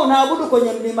na kwamba unaabudu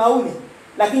kwenye mlima ule,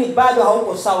 lakini bado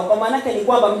hauko sawa. Kwa maana yake ni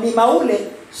kwamba mlima ule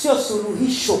sio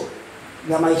suluhisho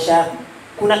ya maisha yako.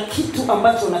 Kuna kitu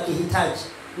ambacho unakihitaji.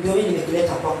 Ndio mimi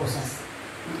nimekileta kwako sasa.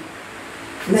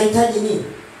 Unahitaji nini?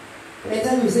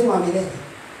 Unahitaji uzima wa milele.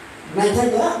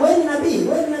 Unahitaji wewe ni nabii,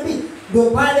 wewe ni nabii. Ndio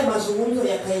pale mazungumzo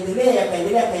yakaendelea.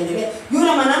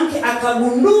 Yule mwanamke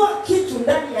akagundua kitu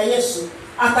ndani ya Yesu,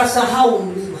 akasahau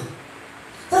mlima.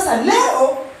 Sasa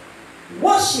leo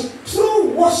worship,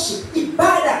 true worship,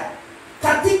 ibada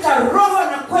katika roho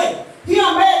na kweli, hiyo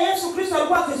ambaye Yesu Kristo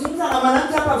alikuwa akizungumza na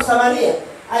mwanamke hapa Samaria,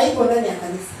 haipo ndani ya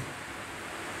kanisa.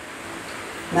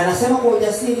 Na nasema kwa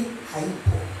ujasiri,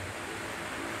 haipo.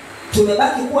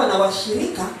 Tumebaki kuwa na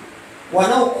washirika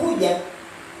wanaokuja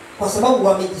kwa sababu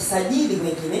wamejisajili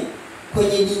wengine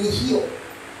kwenye dini hiyo,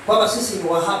 kwamba sisi ni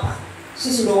wa hapa,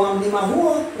 sisi ndio wa mlima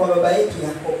huo kwa baba yetu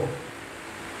Yakobo.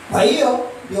 Kwa hiyo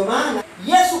ndio maana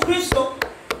Yesu Kristo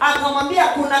akamwambia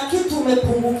kuna kitu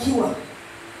umepungukiwa.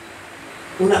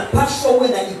 Unapaswa uwe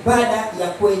na ibada ya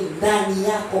kweli ndani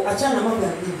yako. Achana na mambo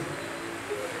ya dini.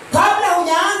 Kabla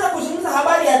hujaanza kuzungumza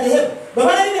habari ya dhehebu. Ndio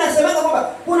maana mimi nasema kwamba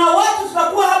kuna watu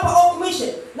tutakuwa hapa Oak Mission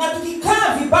na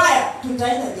tukikaa vibaya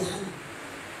tutaenda jehanamu.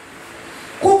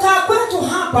 Kukaa kwetu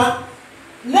hapa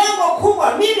lengo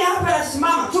kubwa, mimi hapa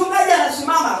nasimama, mchungaji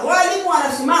anasimama, walimu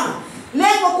wanasimama.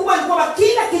 Lengo kubwa ni kwamba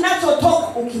kila kinachotoka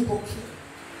ukipokea,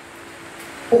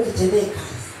 ukitendee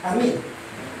kazi. Amen.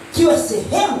 Kiwe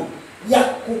sehemu ya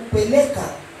kupeleka,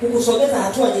 kukusogeza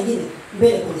hatua nyingine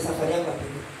mbele kwenye safari yako ya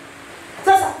pekee.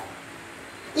 Sasa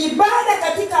ibada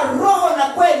katika roho na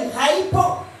kweli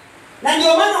haipo. Na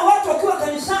ndio maana watu wakiwa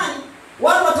kanisani,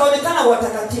 watu wataonekana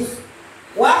watakatifu.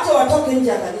 Waache watoke nje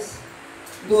ya kanisa,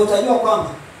 ndio utajua kwamba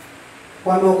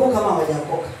wameokoka kama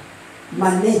hawajaokoka.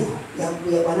 Maneno ya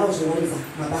wanaozungumza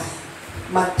mabaya,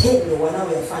 matendo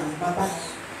wanaoyafanya mabaya,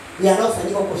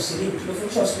 yanayofanyika kwa siri,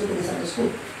 tumefundisha usiku kwenye Sunday school,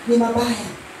 ni mabaya.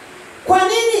 Kwa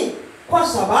nini? Kwa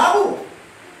sababu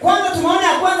kwanza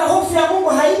tumeona ya kwanza hofu ya Mungu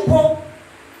haipo.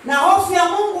 Na hofu ya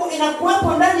Mungu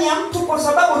inakuwepo ndani ya mtu kwa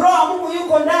sababu roho ya Mungu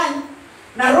yuko ndani.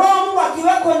 Na roho ya Mungu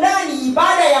akiweko ndani,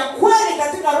 ibada ya kweli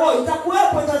katika roho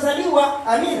itakuwepo, itazaliwa.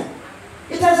 Amina.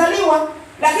 Itazaliwa.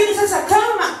 Lakini sasa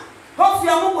kama hofu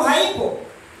ya Mungu haipo,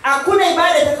 hakuna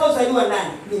ibada itakayozaliwa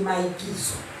ndani, ni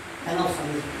maigizo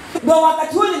yanayofanyika. Ndio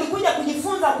wakati huo nilikuja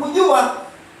kujifunza kujua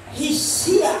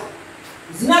hisia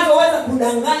zinazoweza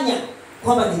kudanganya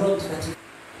kwamba ni Roho Mtakatifu.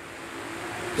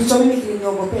 Hicho mimi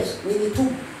kiliniogopesha.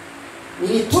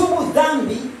 Nilitubu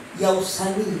dhambi ya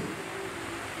usanii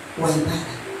wa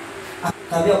ibada.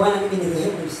 Akaambia Bwana, mimi ni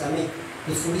rehemu, nisamehe,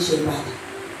 nifundishe ibada.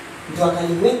 Ndio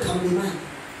akaniweka mlimani.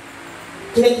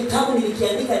 Kile kitabu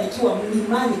nilikiandika nikiwa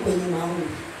mlimani kwenye maombi.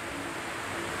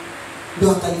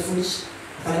 Ndio akanifundisha.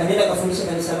 Akaniambia kafundisha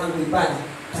kanisa langu ibada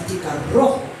katika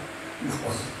roho na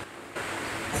kweli.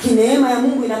 Lakini neema ya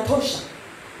Mungu inatosha,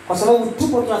 kwa sababu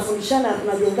tupo tunafundishana na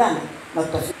tunajengana na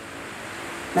tutafika.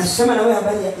 Nasema na wewe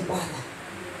habari ya ibada.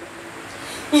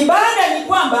 Ibada ni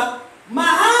kwamba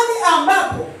mahali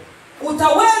ambapo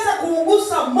utaweza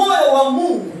kuugusa moyo wa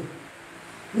Mungu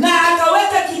na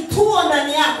akaweka kituo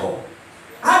ndani yako.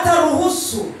 hata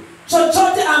ruhusu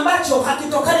chochote ambacho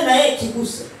hakitokani na yeye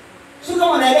kiguse. Sio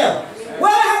kama unaelewa?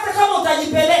 Wewe hata kama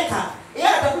utajipeleka, yeye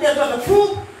atakuja tu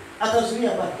atazuia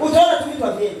pale. Utaona tu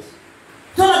vitu vingi.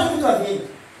 Utaona tu vitu vingi.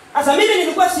 Sasa mimi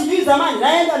nilikuwa sijui zamani,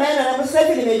 naenda na sasa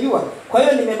hivi nimejua. Kwa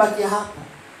hiyo nimebaki hapa.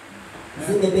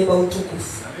 Nimebeba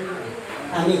utukufu.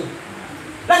 Amen.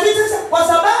 Lakini sasa kwa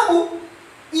sababu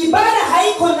ibada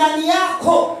haiko ndani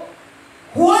yako,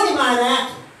 huoni maana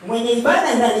yake. Mwenye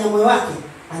ibada ndani ya moyo wake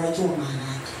anajua maana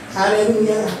yake.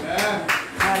 Haleluya.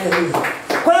 Haleluya.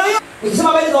 Kwa hiyo nikisema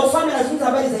habari za ufalme na tunza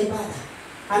habari za ibada.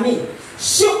 Amen.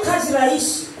 Sio kazi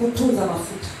rahisi kutunza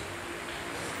mafuta.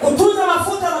 Kutunza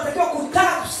mafuta unatakiwa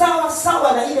kukaa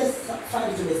sawa na ile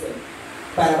safari tumesema.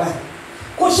 Barabara.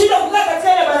 Kushinda kukaa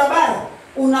katika ile barabara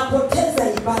unapoteza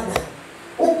ibada.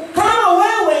 Kama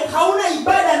wewe hauna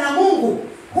ibada na Mungu,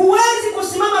 huwezi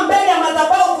kusimama mbele ya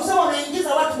madhabahu kusema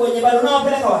unaingiza watu kwenye ibada.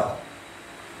 Unawapeleka wapi?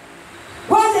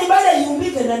 Kwanza ibada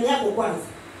iumbike ndani yako kwanza.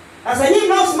 Sasa nyinyi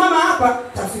mnaosimama hapa,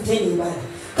 tafuteni ibada.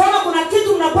 Kama kuna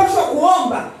kitu mnapaswa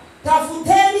kuomba,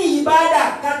 tafuteni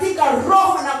ibada katika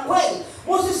roho na kweli.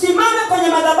 Msisimame kwenye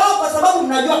madhabahu kwa sababu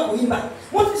mnajua kuimba.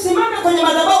 Msisimame kwenye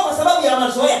madhabahu kwa sababu ya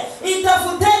mazoea.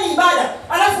 Itafuteni ibada.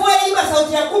 Alafu wewe imba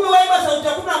sauti ya 10, wewe imba sauti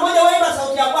ya 11, wewe imba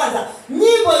sauti ya kwanza.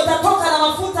 Nyimbo itatoka na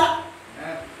mafuta.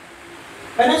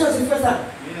 Kanisa sifa sana.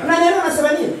 Unanielewa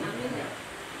nasema nini?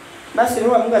 Basi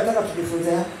roho Mungu anataka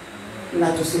tujifunze hapa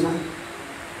na tusimame.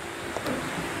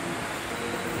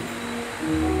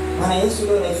 Bwana Yesu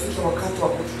leo anafika wakati wa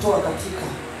kututoa katika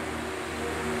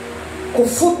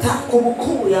kufuta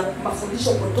kumbukumbu ya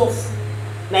mafundisho potofu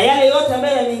na yale yote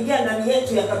ambayo yameingia ndani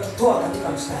yetu yakatutoa katika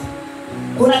mstari.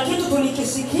 Kuna kitu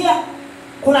tulikisikia,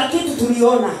 kuna kitu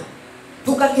tuliona,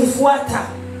 tukakifuata,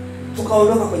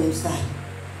 tukaondoka kwenye mstari.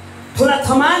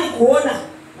 Tunatamani kuona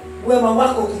wema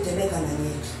wako ukitendeka ndani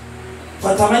yetu.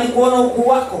 Tunatamani kuona ukuu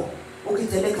wako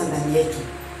ukitendeka ndani yetu.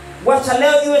 Wacha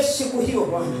leo iwe siku hiyo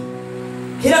Bwana.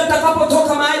 Kila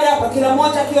tutakapotoka mahali hapa, kila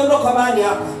mmoja akiondoka mahali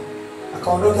hapa,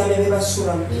 akaondoka amebeba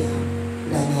sura mpya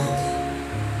ndani yake.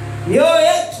 Mioyo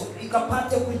yetu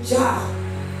ikapate kujaa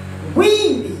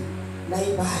wimbi la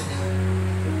ibada.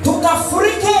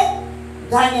 Tukafurike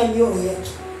ndani ya mioyo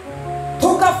yetu.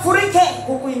 Tukafurike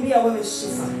kukuimbia wewe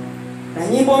sifa. Na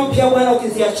nyimbo mpya Bwana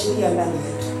ukiziachilia ndani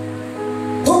yetu.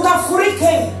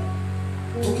 Tukafurike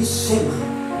tukisema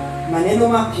maneno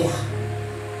mapya.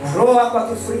 Na roho wako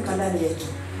akifurika ndani yetu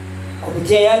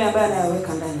kupitia yale ambayo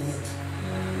anayaweka ndani yetu.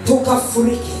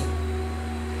 Tukafurike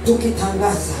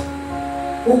tukitangaza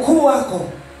ukuu wako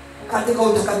katika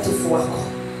utakatifu wako.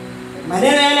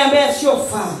 Maneno yale ambayo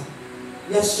yasiyofaa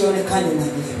yasionekane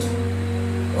ndani yetu.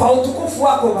 Kwa utukufu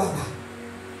wako Baba,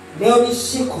 leo ni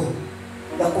siku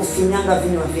ya kufinyanga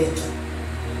vinywa vyetu.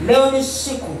 Leo ni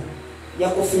siku ya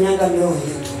kufinyanga mioyo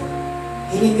yetu.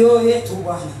 Ili mioyo yetu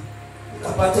Bwana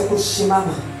ikapate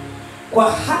kusimama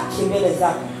kwa haki mbele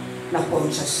zako na kwa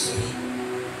ujasiri.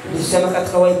 Nisema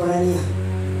katika Waebrania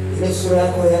ile sura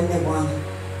yako ya 4 Bwana,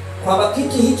 kwamba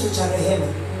kiti hicho cha rehema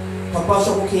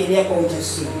tupaswa kukiendea kwa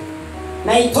ujasiri.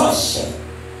 Na itoshe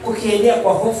kukiendea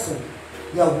kwa hofu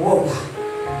ya uoga.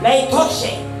 Na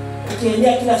itoshe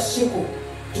kukiendea kila siku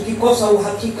tukikosa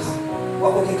uhakika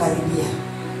wa kukikaribia.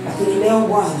 Lakini leo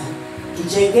Bwana,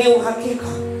 tujengee uhakika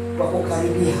wa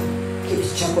kukaribia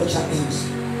kiti chako cha enzi,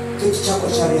 kiti chako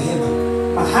cha rehema,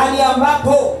 mahali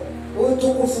ambapo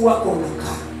utukufu wako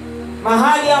unakaa,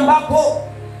 mahali ambapo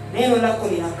neno lako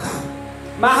linakaa,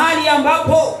 mahali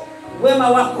ambapo wema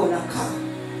wako unakaa,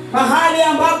 mahali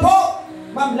ambapo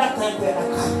mamlaka yako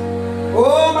yanakaa,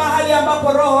 mahali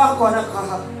ambapo roho wako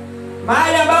anakaa,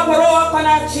 mahali ambapo roho wako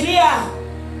anaachilia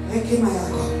hekima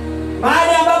yako,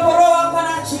 mahali ambapo roho wako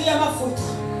anaachilia mafuta.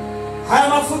 Haya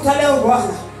mafuta leo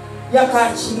Bwana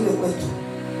yakaachiliwe kwetu.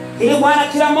 Ili Bwana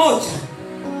kila mmoja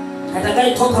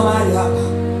atakayetoka mahali hapa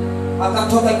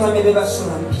akatoka kwa amebeba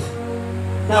sura mpya.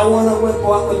 Na uone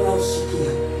uwepo wako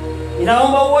ninausikia.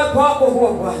 Ninaomba uwepo wako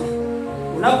huo Bwana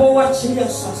unapouachilia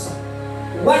sasa,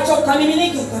 wacha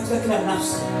ukamiminike katika kila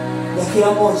nafsi ya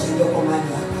kila mmoja aliyeko mahali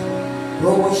hapa.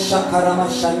 Roho shakarama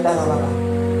shanda baba.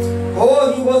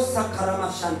 Hibo sakarama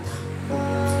shanta.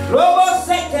 Robo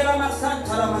sekerama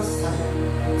santa la masaya.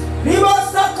 Libo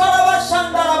sakarama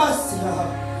shanda la masaya.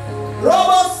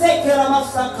 Robo sekerama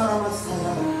sakarama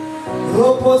masaya.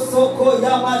 Robo soko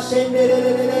ya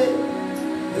mashendelelele.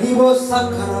 Libo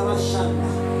sakarama shanda.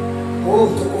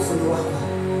 Utukufu ni wako.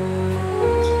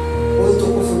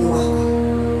 Utukufu ni wako.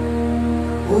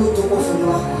 Utukufu ni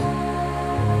wako.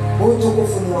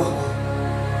 Utukufu ni wako.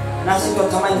 Nasi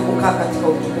tunatamani kukaa katika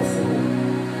utukufu huu.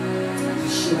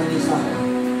 Heshima ni zako.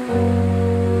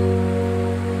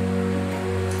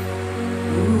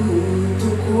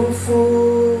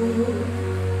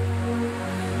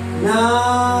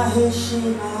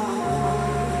 heshima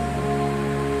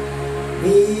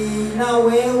ina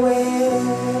wewe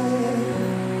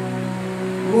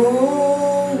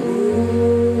Mungu,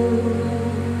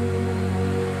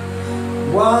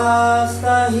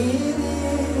 wastahili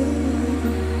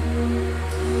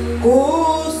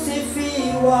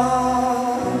kusifiwa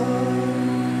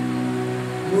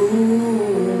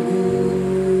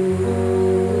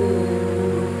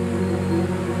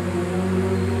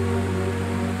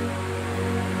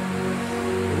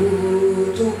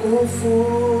utukufu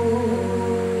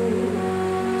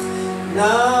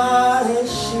na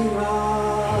heshima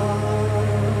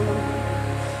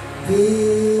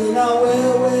vina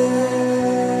wewe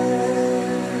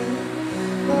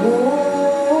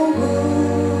Mungu,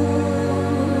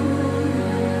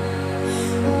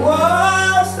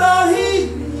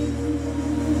 wastahili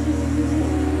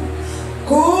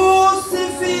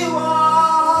kusifiwa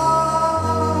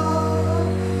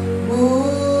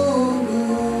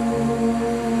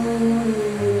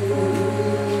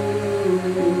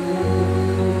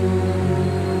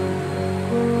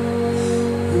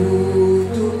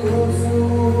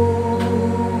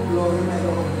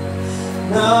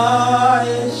na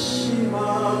heshima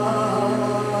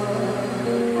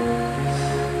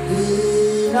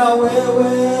vina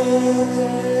wewe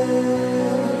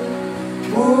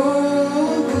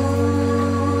Mungu,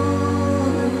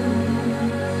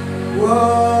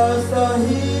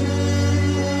 wastahili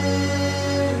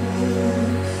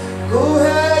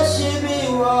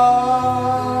kuheshimiwa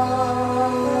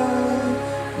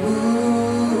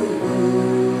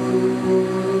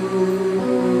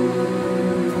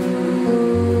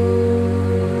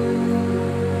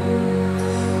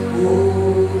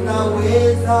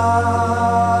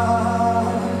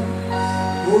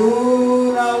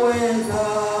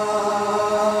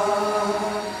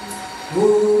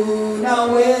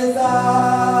unaweza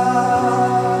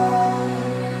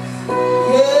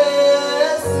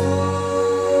Yesu,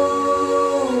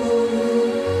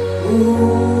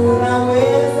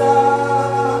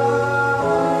 unaweza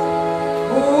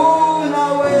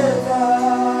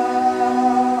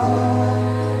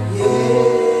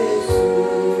Yesu,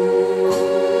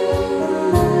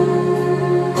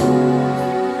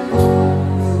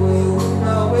 wewe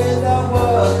unaweza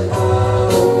Bwana,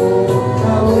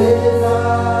 unaweza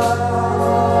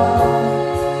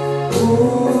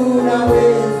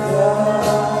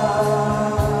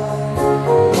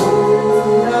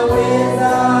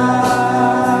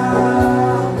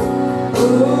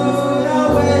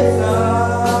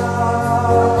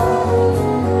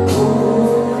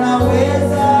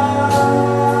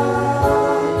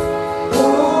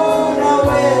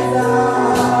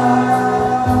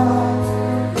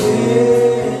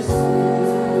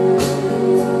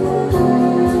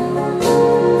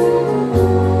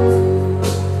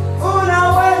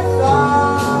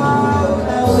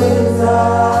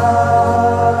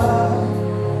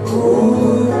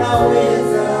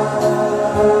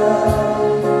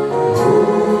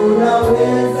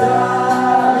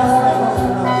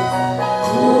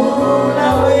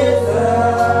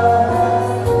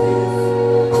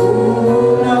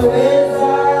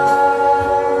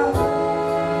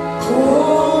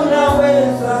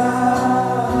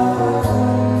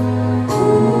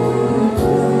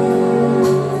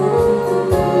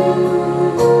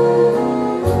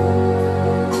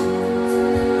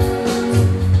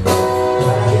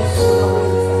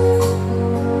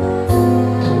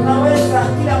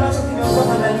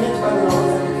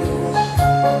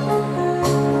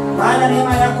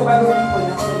neema yako bado ipo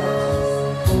inafanya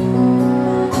kazi.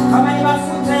 Kama ni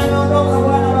mafuta yameondoka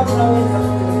Bwana, bado unaweza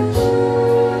kuturejesha.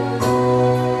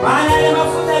 Maana ile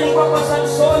mafuta yalikuwa kwa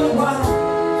Samsoni Bwana,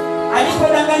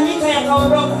 alipodanganyika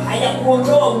yakaondoka,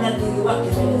 hayakuondoa unadhiri wake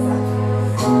mbele zake.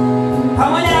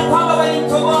 Pamoja na kwamba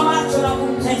walimtoboa macho na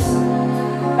kumtesa,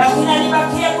 lakini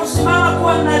alibakia kusimama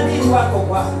kuwa mnadhiri wako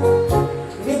Bwana.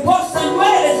 Ndiposa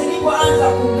nywele zilipoanza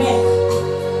kumea,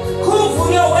 nguvu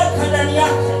uliyoweka ndani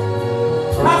yake,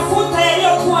 mafuta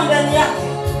yaliyokuwa ndani yake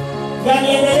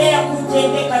yaliendelea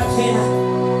kujengeka tena,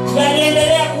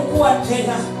 yaliendelea kukua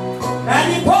tena. Na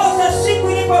ndiposa siku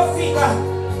ilipofika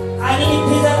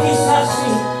alilipiza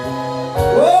kisasi.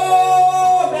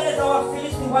 Mbele za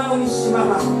Wafilisti Bwana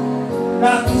ulisimama na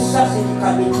kisasi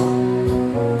kikabidhiwa.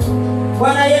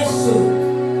 Bwana Yesu,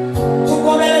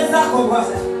 tuko mbele zako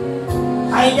Bwana.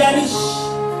 Haijalishi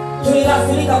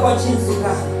tulighafilika kwa jinsi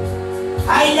gani,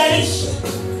 haijalishi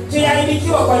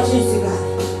tuliharibikiwa kwa jinsi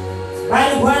gani,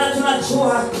 bali Bwana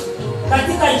tunajua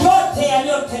katika yote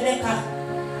yaliyotendeka,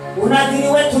 unadhiri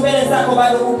wetu mbele zako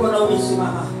bado upo na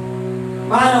umesimama.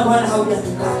 Maana Bwana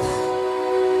haujatukata.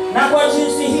 Na kwa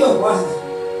jinsi hiyo Bwana,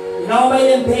 ninaomba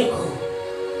ile mbegu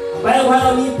Bali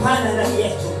Bwana ulipanda ndani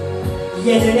yetu,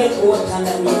 iendelee kuota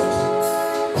ndani yetu,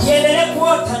 iendelee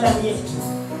kuota ndani yetu,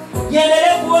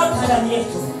 iendelee kuota ndani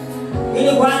yetu,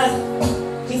 ili Bwana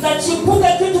kikachipuke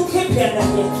kitu kipya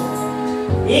ndani yetu,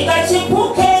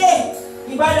 ikachipuke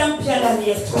ibada mpya ndani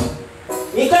yetu,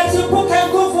 ikachipuke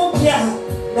nguvu mpya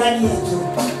ndani yetu,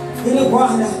 ili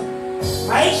Bwana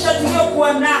maisha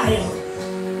tuliyokuwa nayo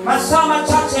masaa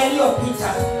machache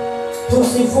yaliyopita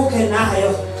tusivuke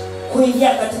nayo kuingia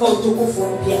katika utukufu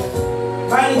mpya,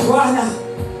 bali Bwana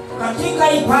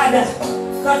katika ibada,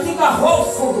 katika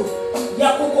hofu ya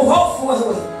kukuhofu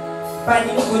wewe,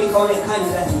 badiliko likaonekane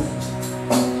ndani yetu.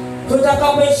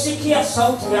 Tutakaposikia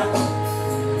sauti yako,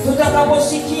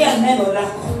 tutakaposikia neno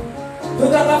lako,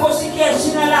 tutakaposikia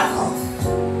jina lako,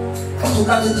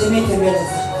 tukatetemeke mbele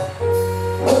zako.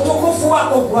 Utukufu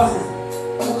wako Bwana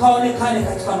ukaonekane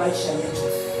katika maisha yetu.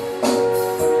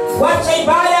 Wacha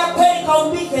ibada ya kweli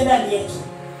kaumbike ndani yetu,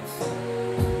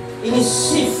 ili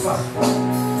sifa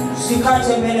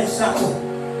zikate mbele zako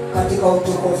katika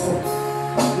utukufu,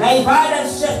 na ibada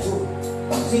zetu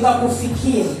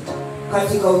zikakufikie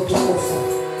katika utukufu,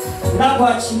 na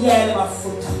kuachilia yale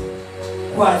mafuta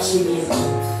kwa ajili yetu.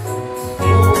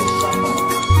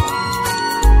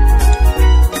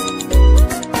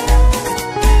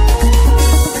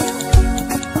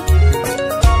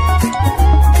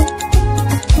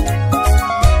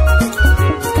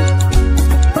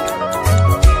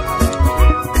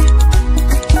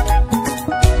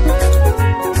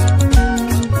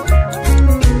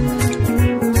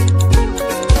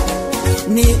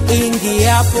 Ni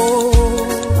ingiapo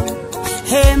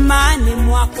hemani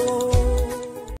mwako